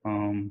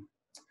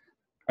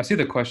 I see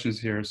the questions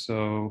here.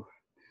 So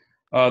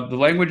the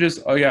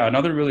languages, oh yeah,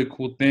 another really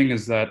cool thing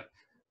is that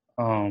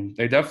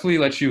they definitely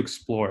let you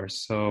explore.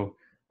 So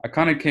I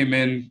kind of came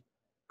in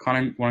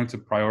kind of wanting to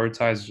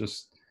prioritize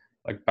just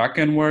like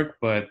back-end work,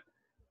 but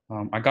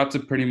I got to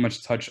pretty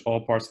much touch all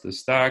parts of the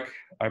stack.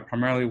 I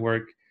primarily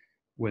work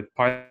with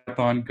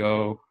Python,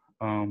 Go,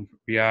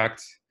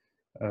 React,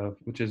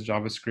 which is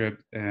JavaScript.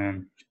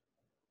 And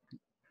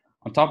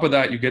on top of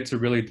that, you get to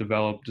really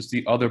develop just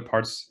the other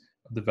parts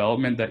of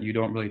development that you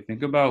don't really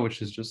think about,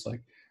 which is just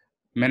like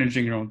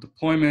managing your own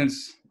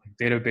deployments, like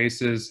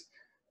databases,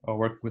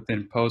 work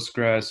within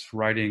Postgres,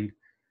 writing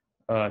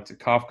to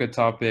Kafka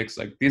topics.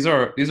 Like these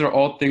are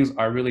all things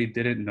I really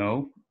didn't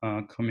know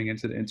coming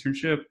into the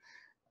internship.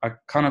 I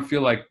kind of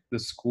feel like the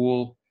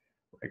school,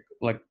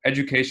 like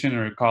education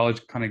or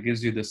college, kind of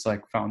gives you this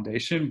like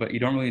foundation, but you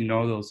don't really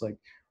know those like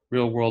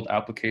real world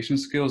application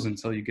skills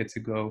until you get to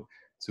go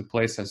to a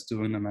place that's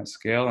doing them at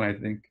scale. And I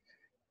think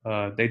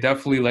they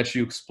definitely let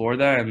you explore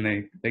that, and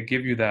they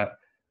give you that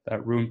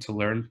room to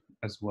learn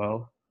as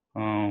well.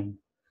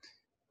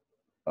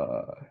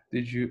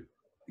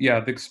 Yeah,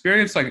 the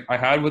experience like I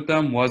had with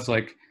them was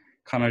like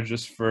kind of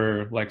just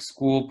for like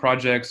school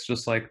projects,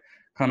 just like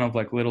kind of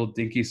like little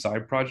dinky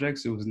side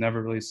projects. It was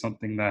never really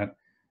something that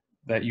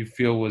you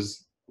feel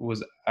was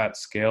at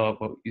scale of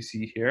what you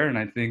see here. And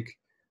I think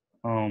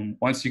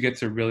once you get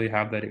to really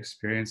have that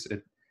experience,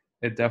 it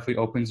definitely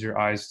opens your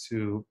eyes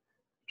to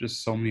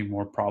just so many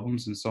more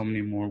problems and so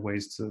many more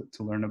ways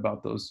to learn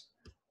about those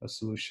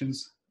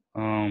solutions.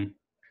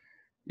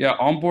 Yeah,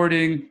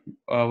 onboarding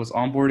was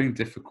onboarding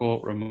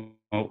difficult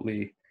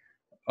remotely.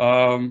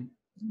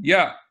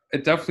 Yeah,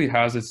 it definitely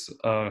has its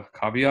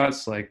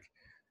caveats. Like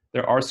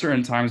there are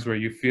certain times where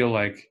you feel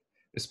like,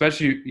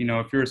 especially, you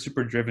know, if you're a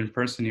super driven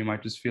person, you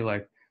might just feel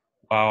like,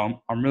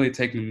 wow, I'm really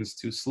taking this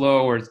too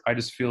slow, or I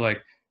just feel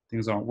like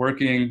things aren't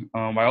working.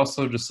 I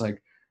also just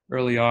like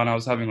early on, I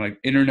was having like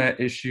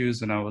internet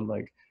issues, and I would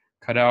like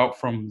cut out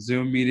from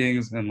Zoom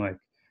meetings, and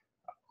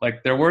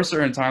like there were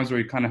certain times where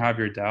you kind of have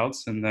your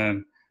doubts, and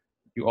then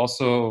you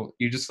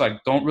just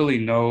like don't really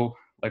know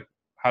like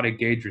how to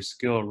gauge your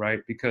skill,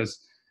 right? Because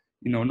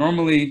you know,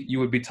 normally you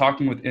would be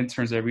talking with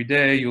interns every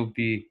day, you'll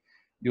be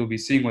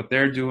seeing what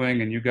they're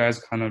doing, and you guys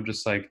kind of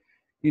just like,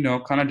 you know,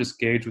 kind of just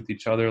gauge with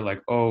each other,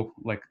 like, oh,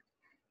 like,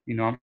 you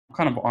know, I'm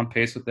kind of on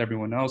pace with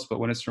everyone else. But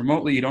when it's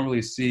remotely, you don't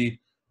really see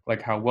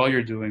like how well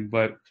you're doing.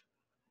 But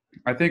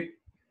I think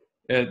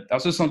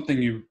that's just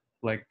something you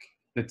like,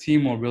 the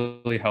team will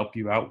really help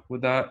you out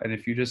with that. And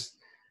if you just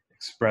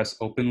express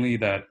openly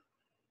that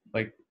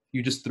like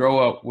you just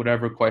throw out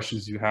whatever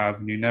questions you have,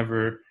 and you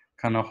never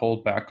kind of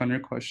hold back on your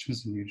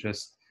questions, and you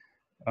just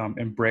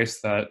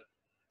embrace that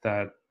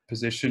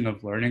position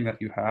of learning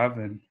that you have.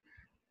 And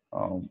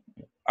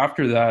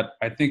after that,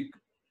 I think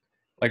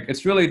like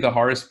it's really the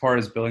hardest part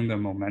is building the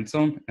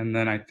momentum. And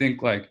then I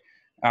think like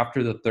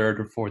after the third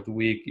or fourth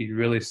week, you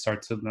really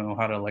start to know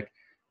how to like,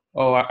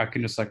 oh, I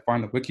can just like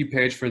find the wiki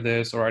page for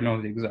this, or I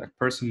know the exact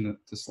person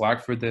to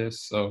Slack for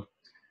this. So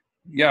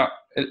yeah,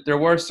 there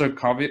were some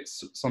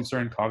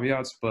certain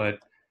caveats, but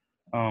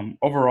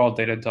overall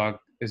Datadog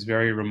is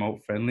very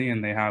remote friendly,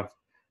 and they have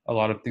a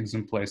lot of things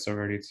in place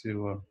already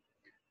to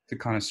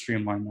kind of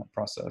streamline that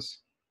process.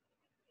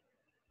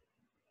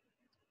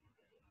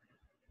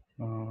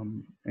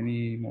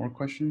 Any more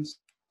questions?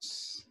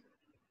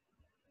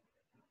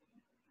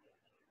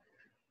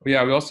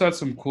 Yeah, we also had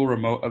some cool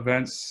remote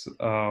events.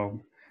 I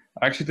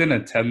actually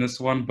didn't attend this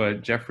one,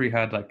 but Jeffrey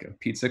had like a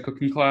pizza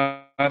cooking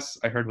class.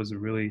 I heard was a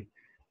really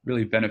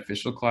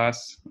beneficial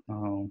class.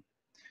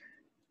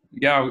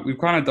 Yeah, we've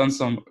done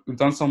some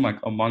like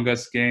Among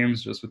Us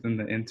games just within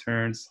the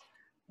interns.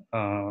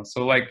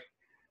 So like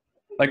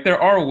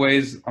there are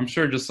ways, I'm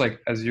sure, just like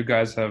as you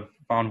guys have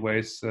found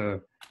ways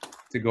to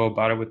go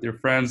about it with your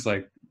friends,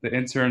 like the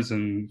interns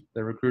and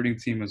the recruiting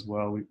team as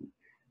well.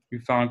 We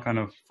found kind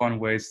of fun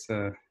ways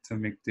to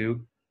make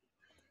do.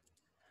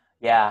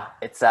 Yeah,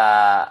 it's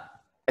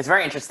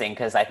very interesting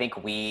because I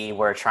think we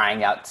were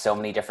trying out so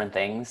many different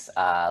things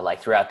like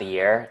throughout the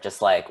year,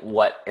 just like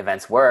what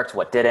events worked,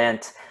 what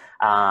didn't.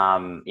 You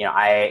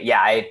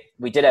know,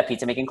 we did a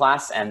pizza making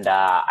class, and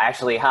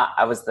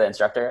I was the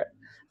instructor.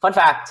 Fun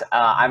fact,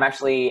 I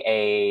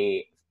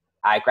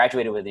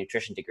graduated with a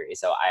nutrition degree,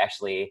 so I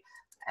actually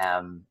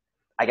am,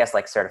 I guess,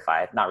 like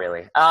certified, not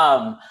really.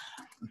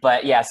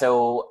 But yeah,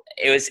 so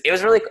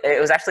it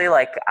was actually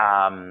like,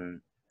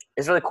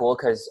 it's really cool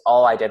because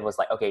all I did was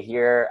like, okay,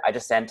 here, I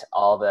just sent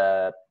all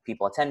the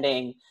people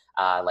attending,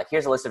 like,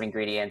 here's a list of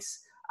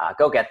ingredients,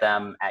 go get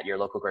them at your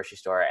local grocery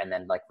store and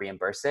then like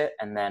reimburse it.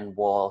 And then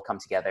we'll come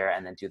together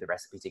and then do the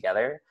recipe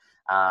together.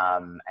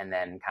 And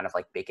then kind of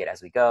like bake it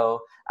as we go.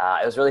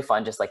 It was really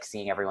fun just like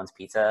seeing everyone's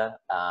pizza.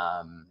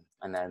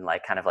 And then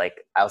like kind of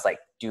like, I was like,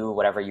 do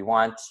whatever you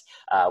want.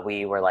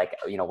 We were like,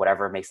 you know,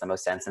 whatever makes the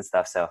most sense and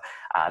stuff. So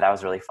that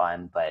was really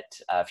fun. But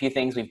a few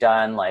things we've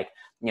done, like,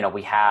 you know,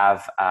 we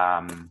have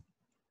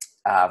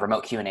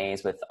remote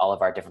Q&As with all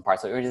of our different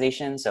parts of the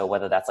organization. So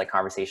whether that's like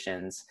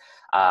conversations,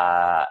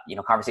 you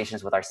know,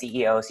 conversations with our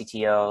CEO,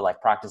 CTO, like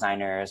product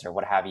designers or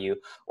what have you,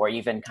 or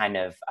even kind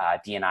of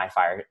D&I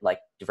like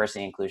diversity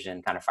and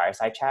inclusion kind of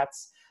fireside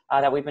chats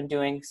that we've been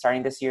doing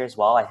starting this year as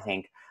well. I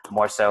think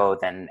more so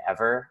than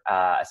ever,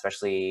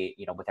 especially,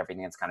 you know, with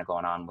everything that's kind of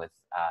going on with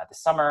the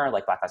summer,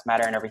 like Black Lives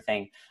Matter and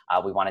everything.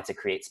 We wanted to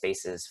create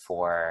spaces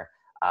for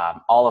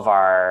all of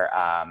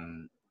our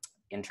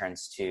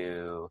interns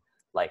to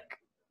like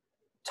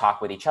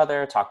talk with each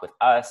other, talk with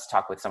us,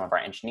 talk with some of our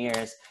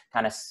engineers,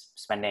 kind of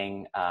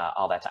spending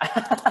all that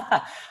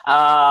time.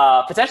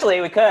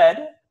 Potentially we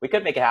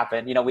could make it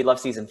happen. You know, we love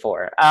season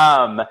 4.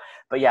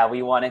 But yeah,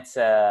 we wanted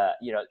to,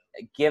 you know,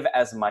 give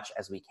as much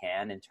as we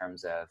can in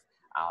terms of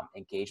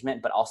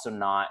engagement, but also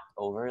not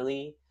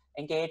overly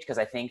engaged. Cause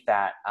I think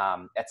that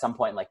at some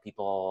point, like you're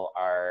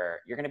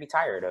going to be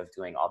tired of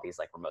doing all these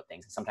like remote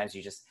things. Sometimes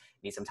you just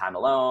need some time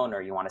alone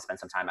or you want to spend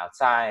some time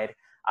outside,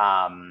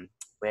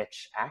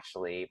 which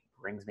actually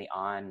brings me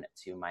on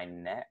to my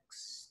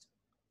next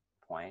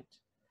point,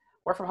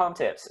 work from home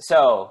tips.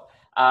 So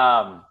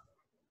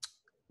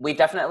we've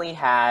definitely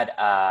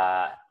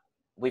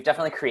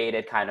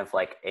created kind of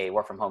like a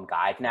work from home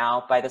guide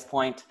now by this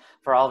point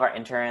for all of our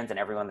interns and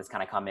everyone that's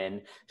kind of come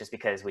in, just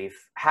because we've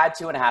had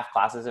 2.5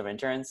 classes of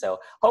interns. So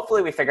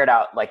hopefully we figured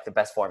out like the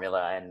best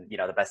formula and, you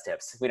know, the best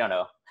tips. We don't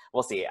know.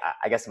 We'll see.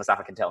 I guess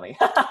Mustafa can tell me.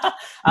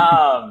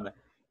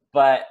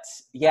 But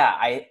yeah,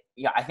 I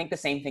think the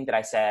same thing that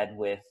I said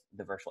with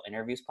the virtual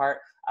interviews part,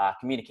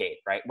 communicate,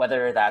 right?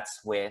 Whether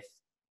that's with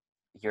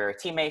your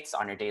teammates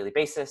on your daily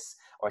basis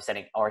or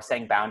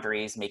setting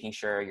boundaries, making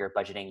sure you're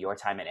budgeting your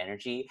time and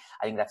energy.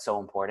 I think that's so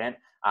important,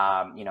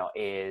 you know,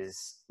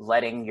 is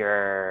letting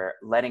your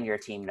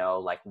team know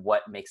like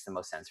what makes the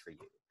most sense for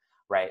you,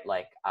 right?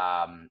 Like,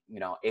 you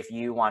know, if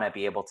you want to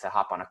be able to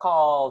hop on a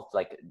call,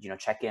 like, you know,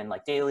 check in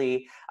like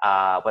daily,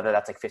 whether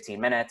that's like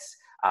 15 minutes,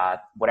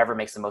 whatever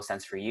makes the most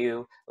sense for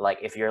you. Like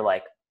if you're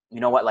like, you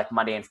know what, like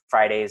Monday and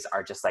Fridays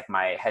are just like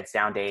my heads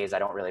down days. I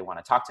don't really want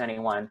to talk to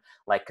anyone.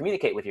 Like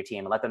communicate with your team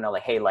and let them know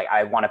like, hey, like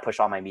I want to push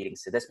all my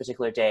meetings to this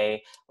particular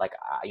day. Like,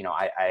 you know,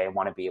 I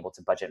want to be able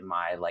to budget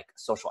my like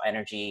social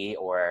energy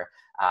or,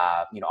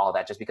 you know, all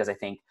that, just because I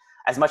think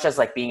as much as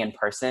like being in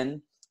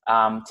person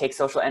takes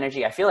social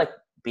energy, I feel like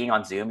being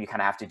on Zoom, you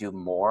kind of have to do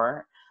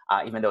more,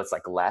 even though it's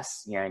like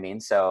less, you know what I mean?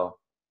 So,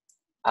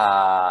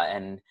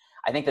 and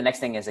I think the next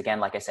thing is, again,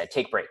 like I said,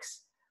 take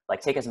breaks. Like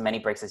take as many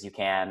breaks as you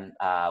can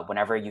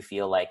whenever you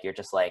feel like you're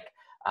just like,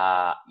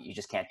 you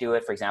just can't do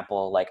it. For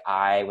example, like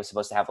I was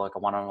supposed to have like a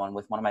one-on-one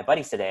with one of my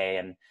buddies today.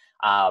 And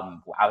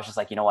I was just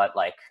like, you know what,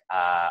 like,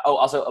 oh,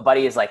 also a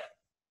buddy is like,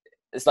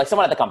 it's like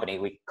someone at the company,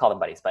 we call them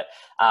buddies, but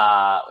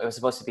it was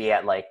supposed to be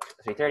at like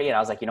 3:30. And I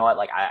was like, you know what,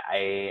 like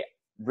I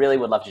really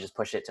would love to just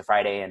push it to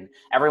Friday. And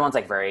everyone's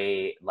like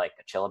very like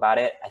chill about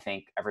it. I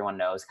think everyone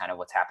knows kind of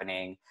what's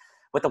happening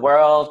with the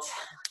world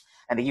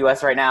and the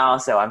US right now.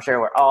 So I'm sure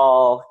we're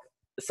all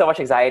so much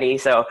anxiety.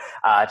 So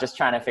just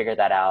trying to figure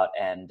that out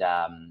and,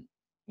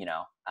 you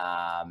know,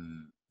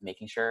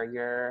 making sure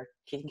you're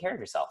taking care of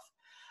yourself.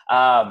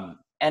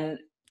 And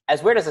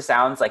as weird as it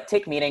sounds, like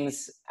take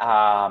meetings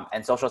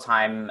and social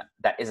time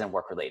that isn't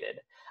work related.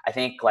 I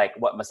think like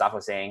what Mustafa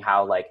was saying,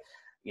 how like,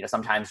 you know,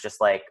 sometimes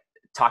just like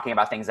talking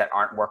about things that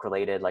aren't work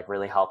related, like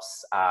really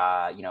helps,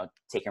 you know,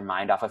 take your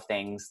mind off of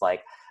things.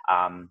 Like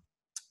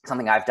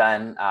something I've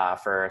done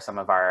for some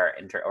of our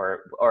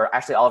or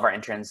actually all of our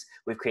interns,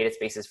 we've created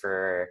spaces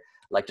for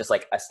like just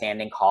like a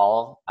standing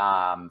call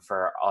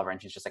for all of our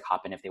interns, just like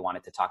hop in if they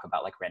wanted to talk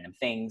about like random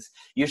things.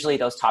 Usually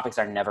those topics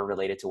are never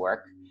related to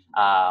work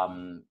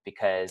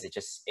because it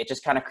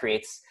just kind of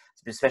creates,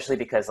 especially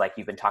because like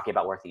you've been talking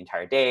about work the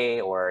entire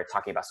day or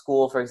talking about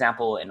school, for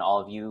example, and all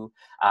of you,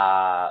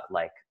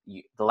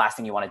 the last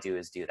thing you want to do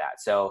is do that.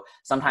 So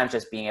sometimes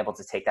just being able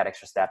to take that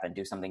extra step and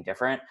do something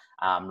different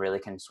really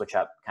can switch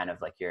up kind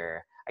of like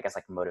your, I guess,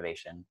 like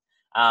motivation.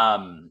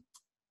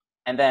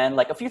 And then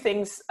like a few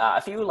things,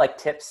 a few like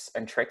tips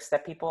and tricks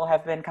that people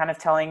have been kind of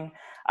telling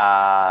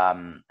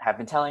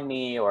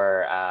me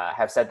or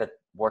have said that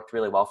worked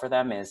really well for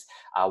them is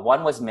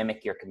one was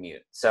mimic your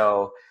commute.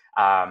 So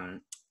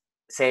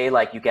say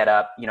like you get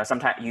up, you know,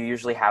 sometimes you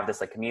usually have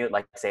this like commute,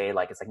 like say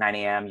like it's like 9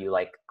 a.m. You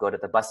like go to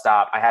the bus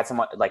stop. I had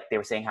someone like they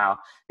were saying how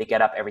they get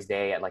up every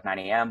day at like 9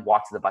 a.m.,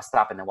 walk to the bus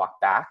stop and then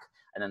walk back.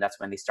 And then that's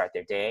when they start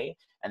their day.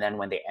 And then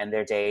when they end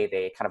their day,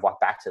 they kind of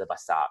walk back to the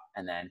bus stop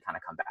and then kind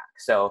of come back.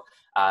 So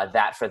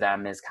that for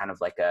them is kind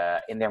of like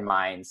in their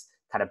minds,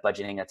 kind of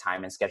budgeting a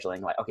time and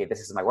scheduling like, okay, this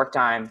is my work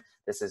time,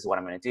 this is what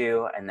I'm going to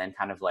do, and then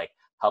kind of like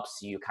helps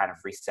you kind of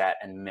reset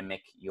and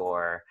mimic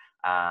your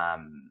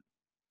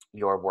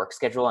work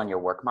schedule and your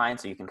work mind,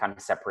 so you can kind of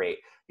separate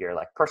your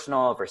like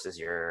personal versus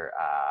your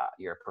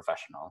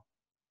professional.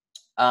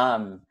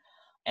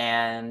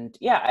 And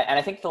yeah, and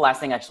I think the last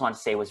thing I just wanted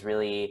to say was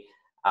really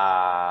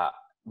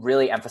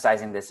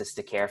emphasizing this is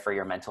to care for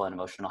your mental and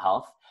emotional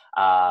health.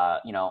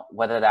 You know,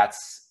 whether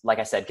that's, like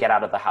I said, get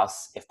out of the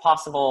house if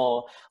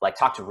possible, like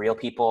talk to real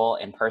people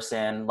in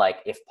person, like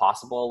if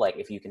possible, like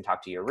if you can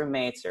talk to your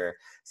roommates or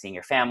seeing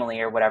your family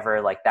or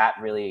whatever, like that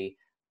really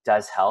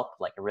does help.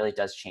 Like it really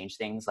does change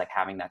things, like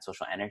having that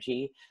social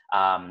energy.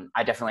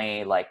 I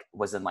definitely like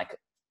was in like,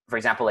 for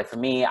example, like for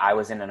me, I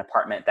was in an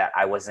apartment that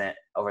I wasn't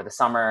over the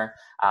summer,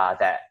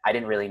 that I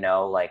didn't really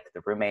know like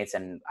the roommates,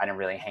 and I didn't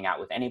really hang out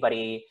with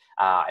anybody.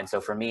 And so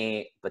for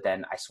me, but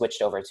then I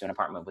switched over to an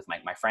apartment with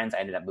my friends. I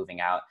ended up moving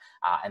out.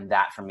 And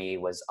that for me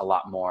was a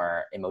lot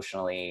more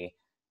emotionally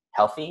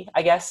healthy,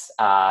 I guess,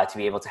 to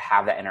be able to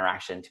have that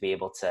interaction, to be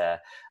able to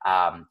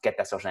get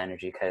that social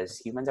energy, because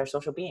humans are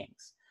social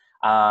beings.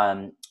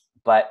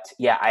 But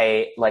yeah,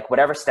 I like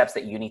whatever steps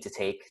that you need to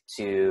take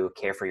to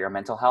care for your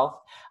mental health.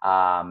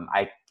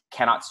 I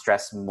cannot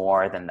stress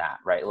more than that,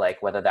 right?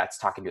 Like whether that's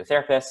talking to a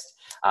therapist,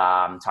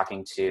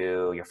 talking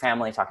to your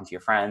family, talking to your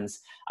friends,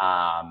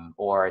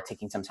 or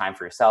taking some time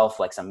for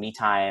yourself, like some me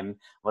time,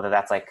 whether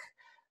that's like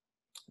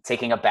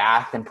taking a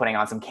bath and putting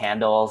on some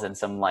candles and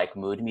some like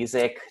mood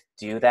music,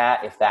 do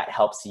that if that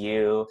helps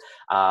you,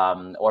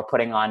 or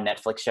putting on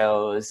Netflix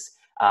shows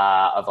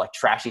of like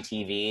trashy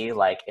TV,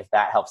 like if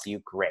that helps you,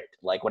 great.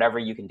 Like whatever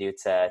you can do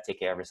to take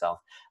care of yourself,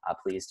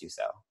 please do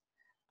so.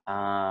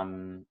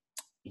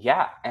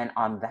 Yeah, and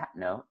on that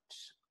note,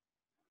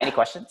 any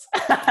questions?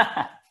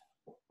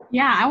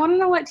 Yeah, I want to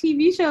know what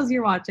TV shows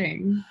you're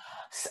watching.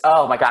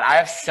 Oh my God, I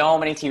have so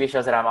many TV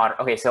shows that I'm on.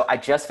 Okay, so I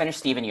just finished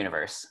Steven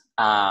Universe.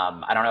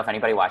 I don't know if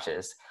anybody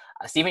watches.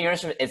 Steven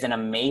Universe is an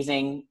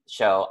amazing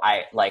show.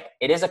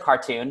 It is a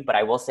cartoon, but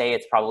I will say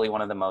it's probably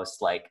one of the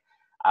most like,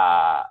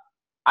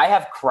 I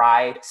have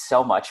cried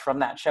so much from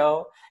that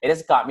show. It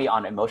has got me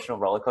on emotional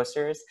roller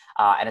coasters,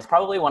 and it's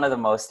probably one of the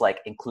most like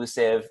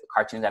inclusive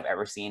cartoons I've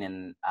ever seen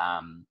in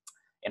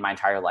my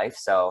entire life.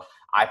 So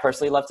I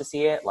personally love to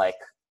see it. Like,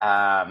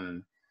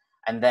 and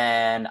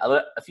then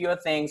a few other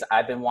things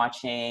I've been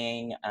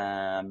watching.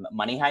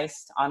 Money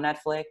Heist on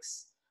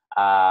Netflix.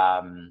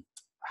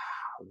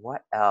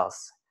 What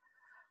else?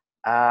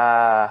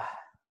 I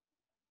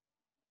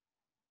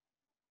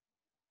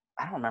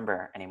don't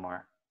remember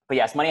anymore. But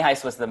yes, Money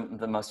Heist was the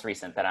most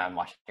recent that I'm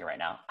watching right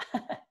now.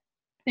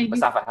 Thank you.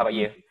 Mustafa, how about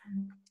you?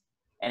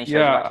 Any shows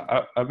you're watching?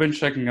 Yeah, I've been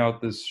checking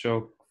out this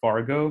show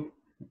Fargo.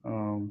 I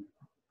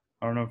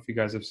don't know if you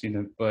guys have seen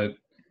it, but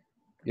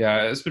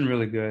yeah, it's been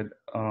really good.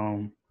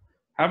 I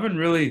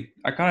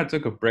kind of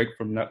took a break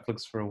from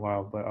Netflix for a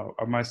while, but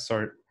I might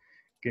start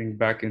getting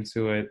back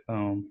into it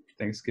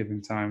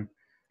Thanksgiving time.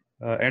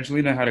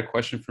 Angelina had a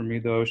question for me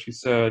though. She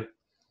said,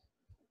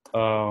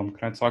 can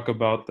I talk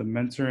about the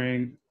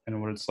mentoring and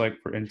what it's like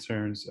for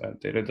interns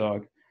at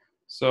Datadog?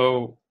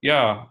 So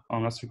yeah,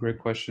 that's a great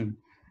question.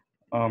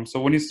 So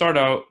when you start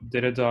out,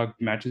 Datadog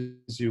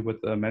matches you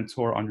with a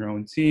mentor on your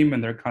own team,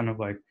 and they're kind of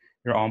like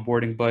your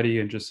onboarding buddy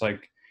and just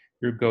like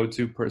your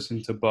go-to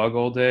person to bug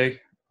all day.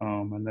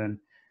 And then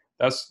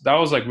that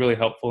was like really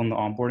helpful in the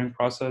onboarding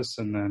process.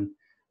 And then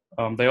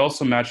they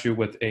also match you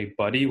with a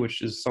buddy,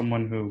 which is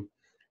someone who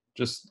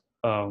just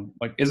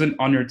like isn't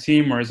on your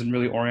team or isn't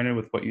really oriented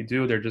with what you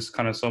do. They're just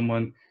kind of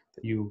someone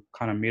that you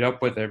kind of meet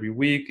up with every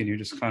week, and you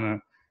just kind of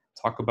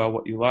talk about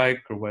what you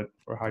like or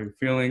how you're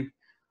feeling.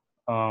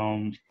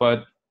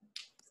 But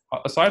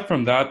aside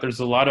from that,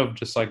 there's a lot of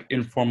just like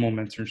informal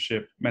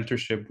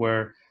mentorship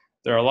where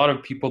there are a lot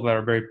of people that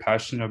are very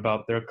passionate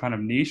about their kind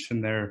of niche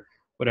and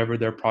whatever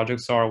their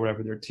projects are,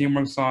 whatever their team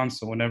works on.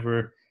 So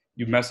whenever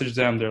you message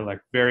them, they're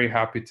like very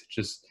happy to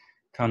just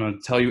kind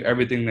of tell you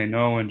everything they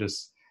know and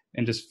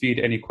just feed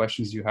any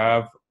questions you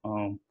have.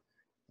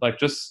 Like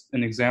just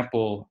an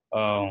example,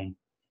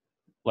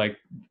 like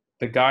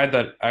the guy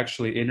that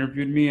actually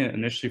interviewed me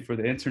initially for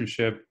the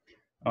internship,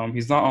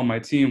 he's not on my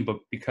team, but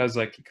because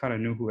like he kind of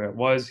knew who I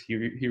was,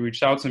 he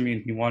reached out to me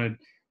and he wanted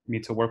me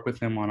to work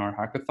with him on our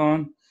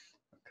hackathon,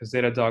 because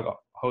Datadog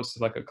hosted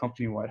like a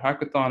company-wide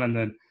hackathon, and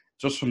then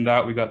just from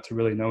that we got to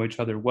really know each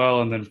other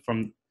well, and then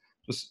from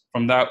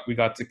that we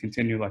got to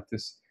continue like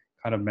this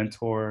kind of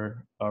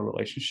mentor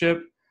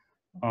relationship.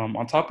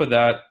 On top of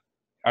that,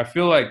 I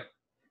feel like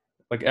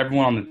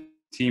everyone on the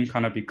team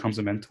kind of becomes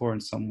a mentor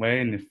in some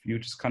way, and if you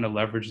just kind of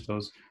leverage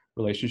those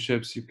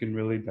relationships, you can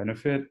really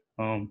benefit.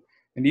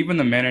 And even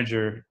the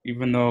manager,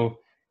 even though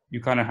you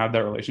kind of have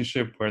that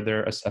relationship where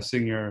they're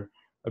assessing your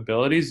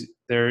abilities,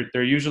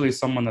 they're usually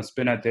someone that's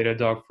been at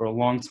Datadog for a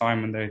long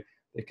time, and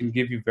they can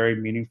give you very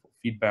meaningful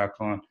feedback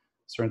on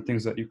certain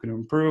things that you can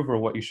improve or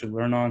what you should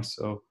learn on.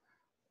 So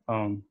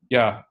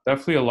yeah,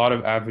 definitely a lot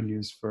of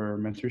avenues for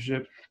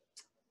mentorship.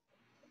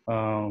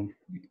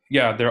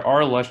 Yeah, there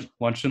are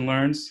lunch and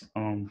learns.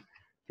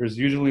 There's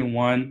usually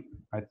one,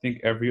 I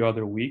think, every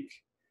other week.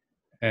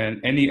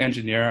 and any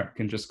engineer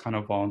can just kind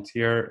of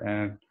volunteer.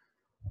 And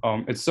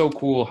it's so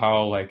cool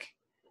how like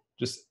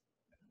just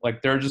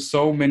like there are just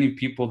so many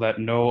people that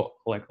know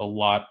like a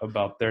lot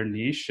about their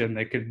niche, and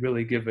they could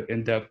really give an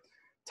in-depth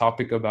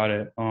topic about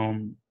it.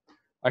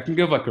 I can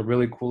give like a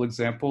really cool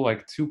example.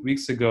 Like 2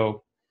 weeks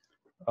ago,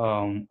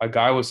 a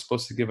guy was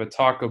supposed to give a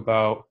talk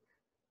about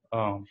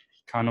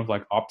kind of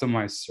like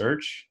optimized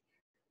search,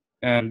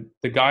 and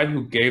the guy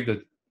who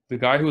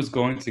was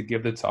going to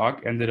give the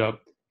talk ended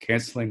up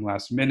canceling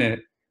last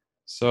minute.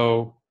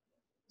 So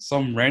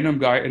some random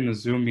guy in the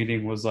Zoom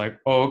meeting was like,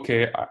 "Oh,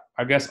 okay,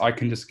 I guess I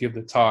can just give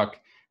the talk."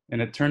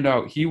 And it turned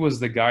out he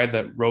was the guy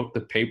that wrote the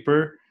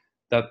paper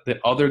that the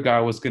other guy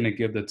was going to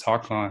give the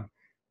talk on.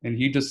 And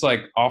he just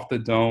like off the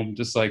dome,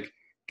 just like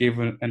gave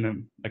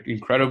an like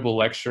incredible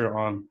lecture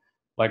on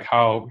like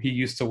how he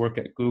used to work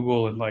at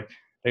Google and like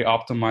they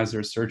optimized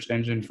their search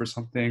engine for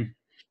something.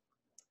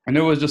 And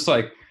it was just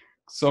like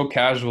so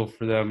casual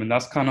for them. And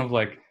that's kind of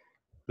like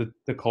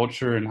the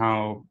culture and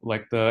how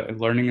like the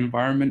learning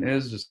environment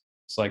is just,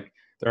 it's like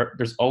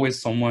there's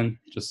always someone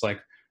just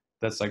like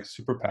that's like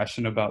super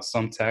passionate about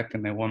some tech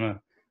and they want to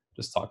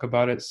just talk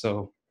about it.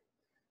 So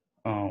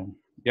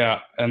yeah,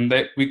 and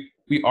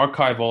we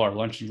archive all our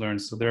lunch and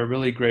learns, so they're a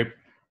really great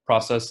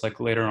process like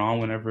later on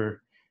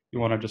whenever you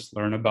want to just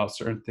learn about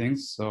certain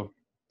things. So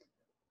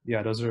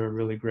yeah, those are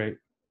really great.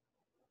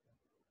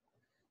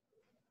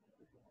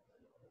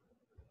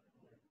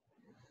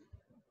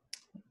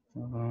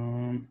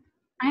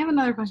 I have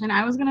another question.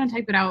 I was going to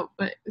type it out,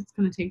 but it's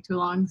going to take too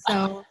long.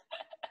 So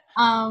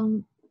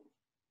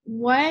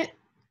what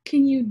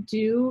can you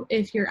do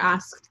if you're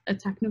asked a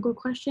technical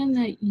question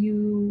that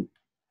you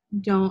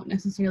don't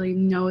necessarily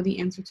know the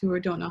answer to or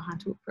don't know how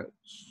to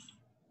approach?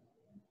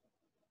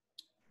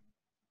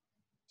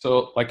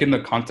 So like in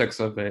the context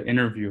of an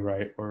interview,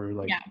 right? Or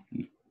like,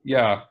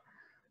 yeah.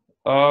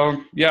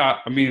 Yeah,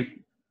 I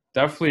mean,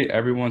 definitely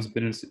everyone's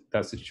been in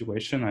that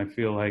situation. I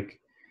feel like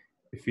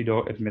if you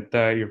don't admit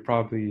that, you're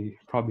probably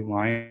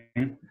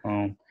lying.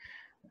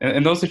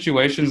 In those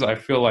situations, I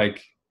feel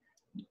like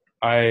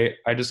I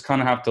just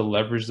kind of have to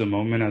leverage the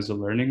moment as a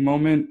learning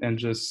moment and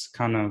just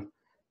kind of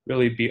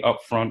really be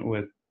upfront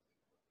with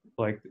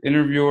like the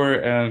interviewer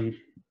and,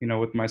 you know,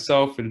 with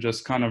myself, and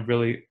just kind of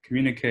really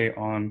communicate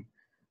on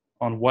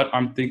what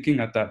I'm thinking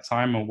at that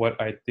time and what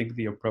I think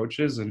the approach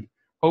is. And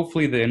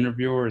hopefully the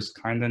interviewer is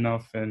kind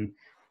enough and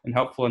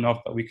helpful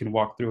enough that we can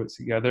walk through it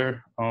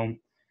together.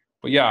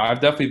 But yeah, I've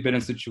definitely been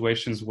in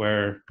situations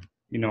where,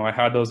 you know, I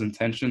had those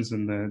intentions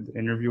and the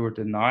interviewer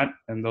did not.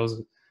 And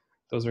those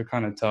are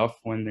kind of tough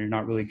when you're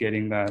not really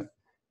getting that,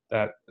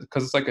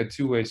 because it's like a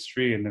two-way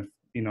street. And if,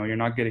 you know, you're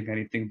not getting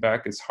anything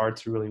back, it's hard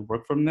to really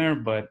work from there.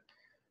 But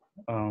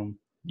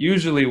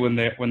usually when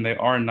they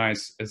are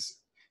nice,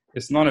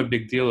 it's not a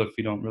big deal if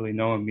you don't really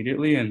know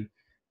immediately. And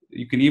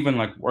you can even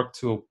like work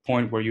to a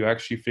point where you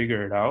actually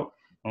figure it out.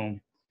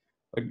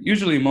 Like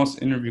usually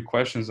most interview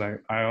questions, I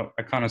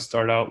kind of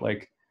start out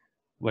like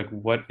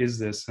what is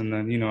this? And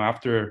then, you know,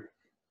 after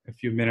a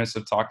few minutes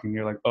of talking,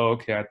 you're like, oh,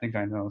 okay, I think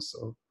I know.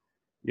 So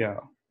yeah,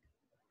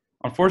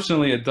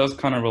 unfortunately it does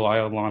kind of rely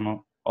a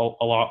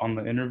lot on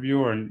the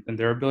interviewer and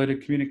their ability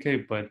to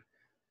communicate, but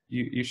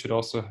you should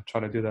also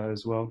try to do that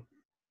as well.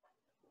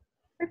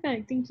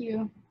 Perfect, thank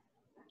you.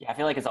 Yeah, I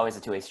feel like it's always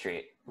a two-way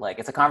street. Like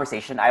it's a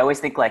conversation. I always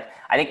think I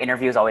think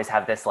interviews always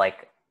have this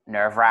like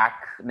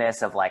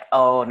nerve-wrackness of like,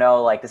 oh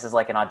no, like this is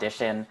like an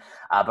audition,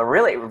 but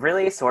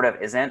really sort of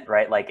isn't,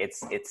 right? Like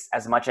it's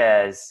as much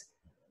as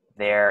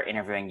they're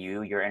interviewing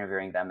you, you're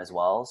interviewing them as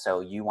well. So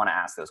you want to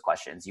ask those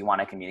questions, you want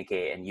to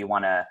communicate, and you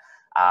want to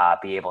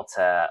be able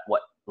to,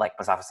 what like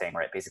Mustafa was saying,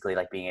 right? Basically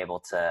like being able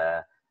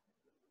to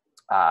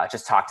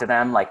just talk to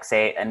them, like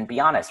say, and be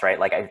honest, right?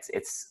 Like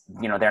it's,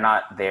 you know, they're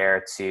not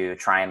there to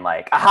try and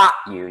like, aha,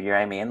 you know what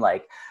I mean?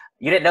 Like,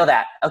 you didn't know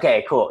that.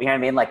 Okay, cool. You know what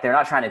I mean? Like they're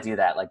not trying to do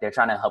that. Like they're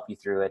trying to help you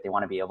through it. They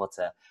want to be able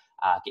to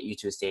get you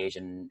to a stage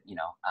and, you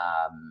know,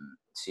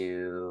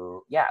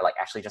 to, yeah, like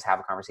actually just have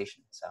a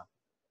conversation. So.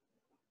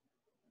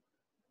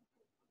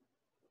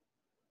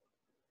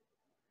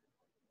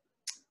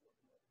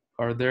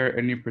 Are there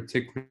any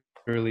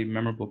particularly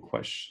memorable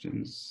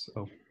questions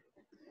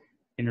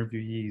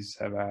interviewees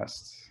have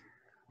asked?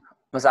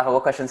 Mustafa,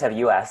 what questions have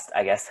you asked,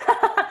 I guess,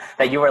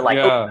 that you were like,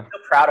 yeah. Oh, I'm so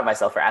proud of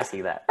myself for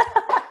asking that?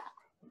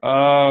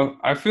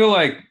 I feel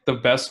like the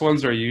best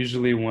ones are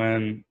usually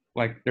when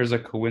like there's a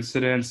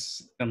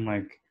coincidence and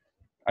like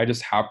I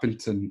just happen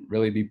to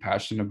really be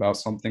passionate about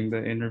something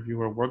the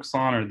interviewer works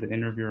on or the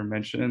interviewer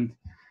mentioned.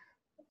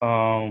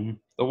 The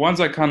ones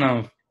I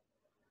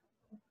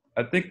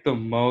think the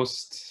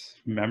most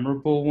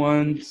memorable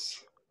ones,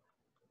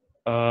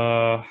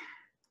 I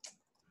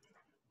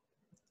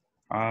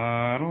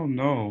don't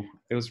know.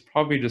 It was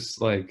probably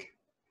just like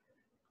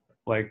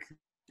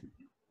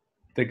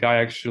the guy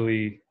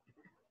actually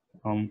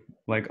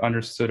like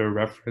understood a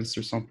reference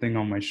or something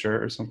on my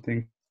shirt or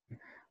something.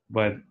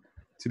 But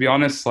to be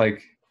honest,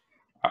 like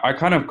I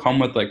kind of come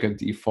with like a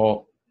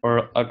default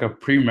or like a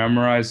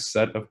pre-memorized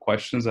set of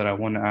questions that I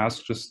want to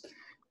ask, just,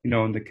 you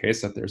know, in the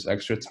case that there's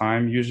extra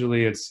time.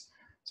 Usually it's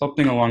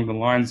something along the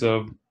lines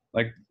of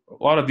like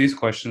a lot of these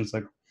questions,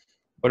 like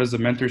what is the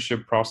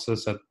mentorship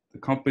process at the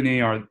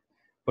company, or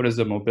what is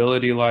the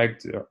mobility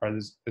like?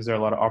 Is there a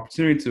lot of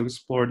opportunity to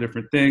explore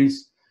different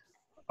things?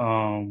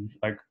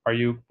 Like,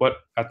 what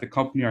at the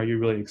company are you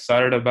really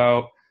excited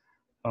about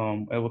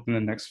within the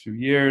next few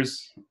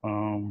years?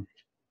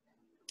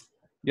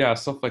 Yeah,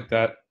 stuff like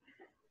that.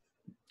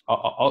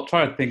 I'll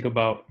try to think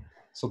about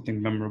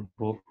something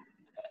memorable.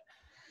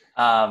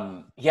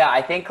 Yeah,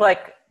 I think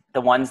like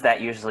the ones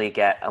that usually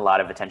get a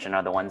lot of attention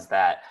are the ones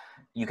that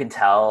you can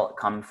tell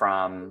come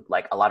from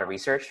like a lot of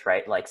research,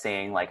 right? Like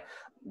saying like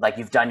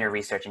you've done your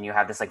research and you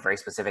have this like very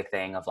specific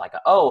thing of like,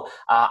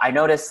 I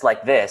noticed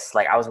like this,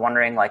 like I was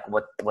wondering like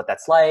what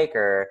that's like,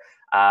 or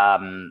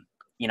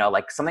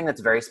like something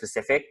that's very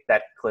specific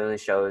that clearly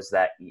shows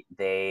that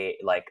they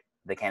like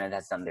the candidate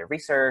has done their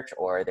research,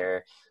 or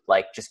they're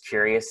like just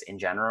curious in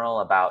general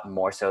about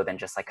more so than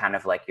just like kind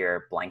of like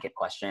your blanket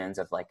questions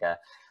of like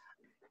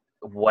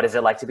what is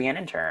it like to be an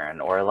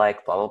intern, or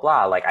like blah blah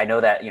blah. Like I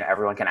know that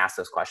everyone can ask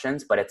those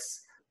questions, but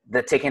it's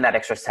the taking that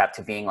extra step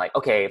to being like,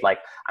 okay, like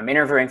I'm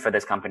interviewing for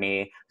this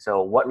company,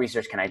 so what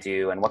research can I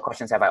do, and what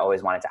questions have I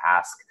always wanted to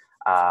ask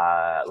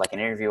like an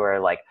interviewer,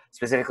 like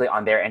specifically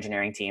on their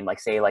engineering team. Like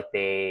say like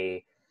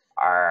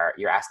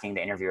you're asking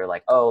the interviewer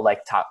like,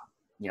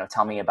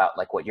 tell me about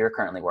like what you're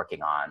currently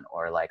working on,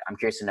 or like I'm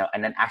curious to know,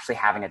 and then actually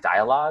having a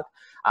dialogue.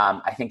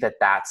 I think that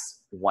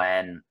that's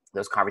when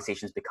those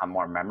conversations become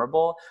more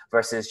memorable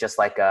versus just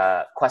like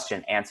a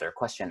question answer.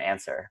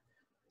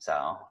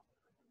 So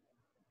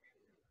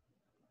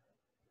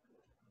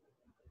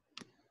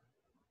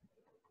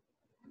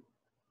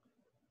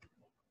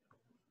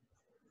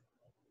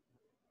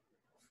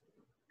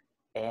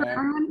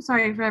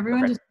For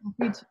everyone, just feel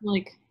free to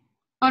like.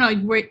 Oh no,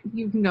 wait,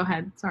 you can go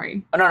ahead.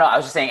 Sorry. Oh no, I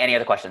was just saying any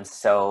other questions.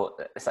 So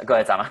go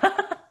ahead, Sama.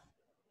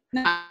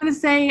 No, I'm gonna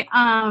say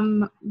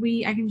I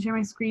can share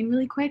my screen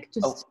really quick.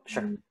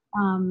 Sure.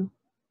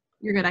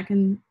 You're good. I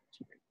can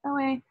share it that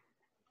way.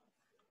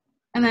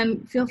 And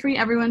then feel free,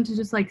 everyone, to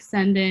just like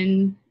send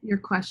in your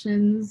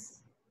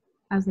questions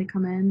as they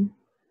come in.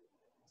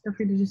 Feel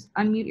free to just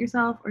unmute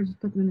yourself or just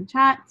put them in the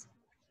chat.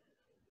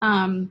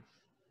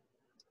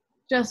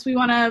 We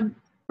want to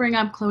bring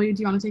up Chloe.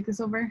 Do you want to take this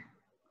over?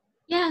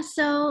 Yeah,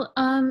 so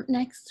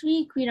next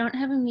week we don't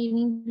have a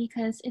meeting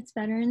because it's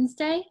Veterans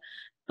Day,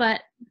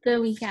 but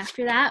the week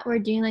after that we're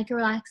doing like a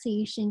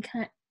relaxation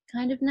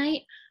kind of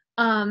night,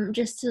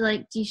 just to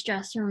like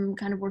de-stress from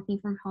kind of working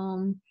from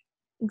home,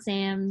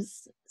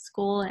 exams,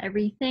 school,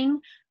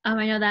 everything.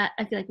 I know that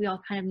I feel like we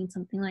all kind of need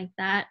something like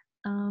that.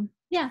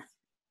 Yeah.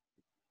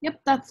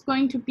 Yep, that's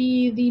going to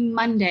be the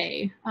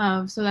Monday.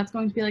 So that's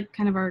going to be like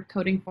kind of our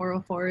coding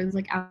 404s,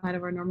 like outside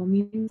of our normal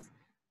meetings.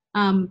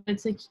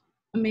 It's like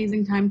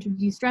amazing time to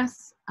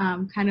de-stress.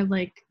 Kind of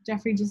like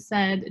Jeffrey just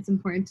said, it's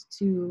important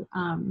to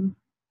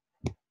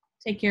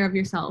take care of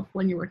yourself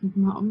when you're working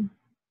from home.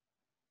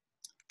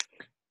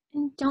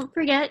 And don't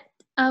forget,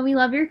 we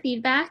love your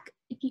feedback.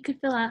 If you could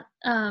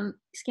scan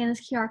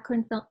this QR code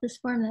and fill out this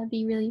form, that'd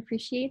be really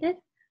appreciated.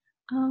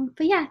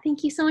 But yeah,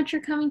 thank you so much for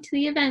coming to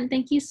the event.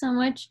 Thank you so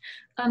much,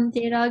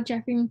 Datadog,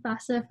 Jeffrey and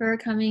Mufasa, for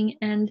coming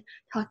and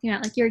talking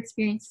about like your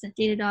experiences at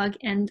Datadog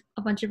and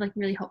a bunch of like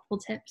really helpful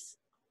tips.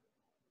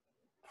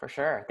 For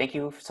sure. Thank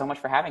you so much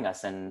for having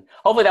us, and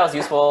hopefully that was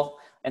useful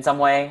in some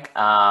way.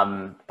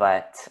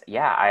 But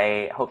yeah,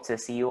 I hope to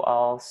see you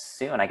all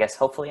soon. I guess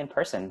hopefully in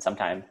person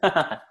sometime.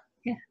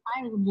 Yeah,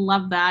 I would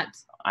love that.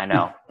 I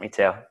know. Me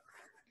too. All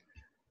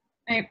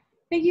right.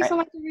 Thank you so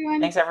much, everyone.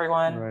 Thanks,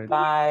 everyone. All right.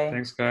 Bye.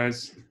 Thanks,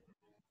 guys.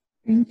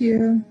 Thank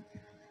you.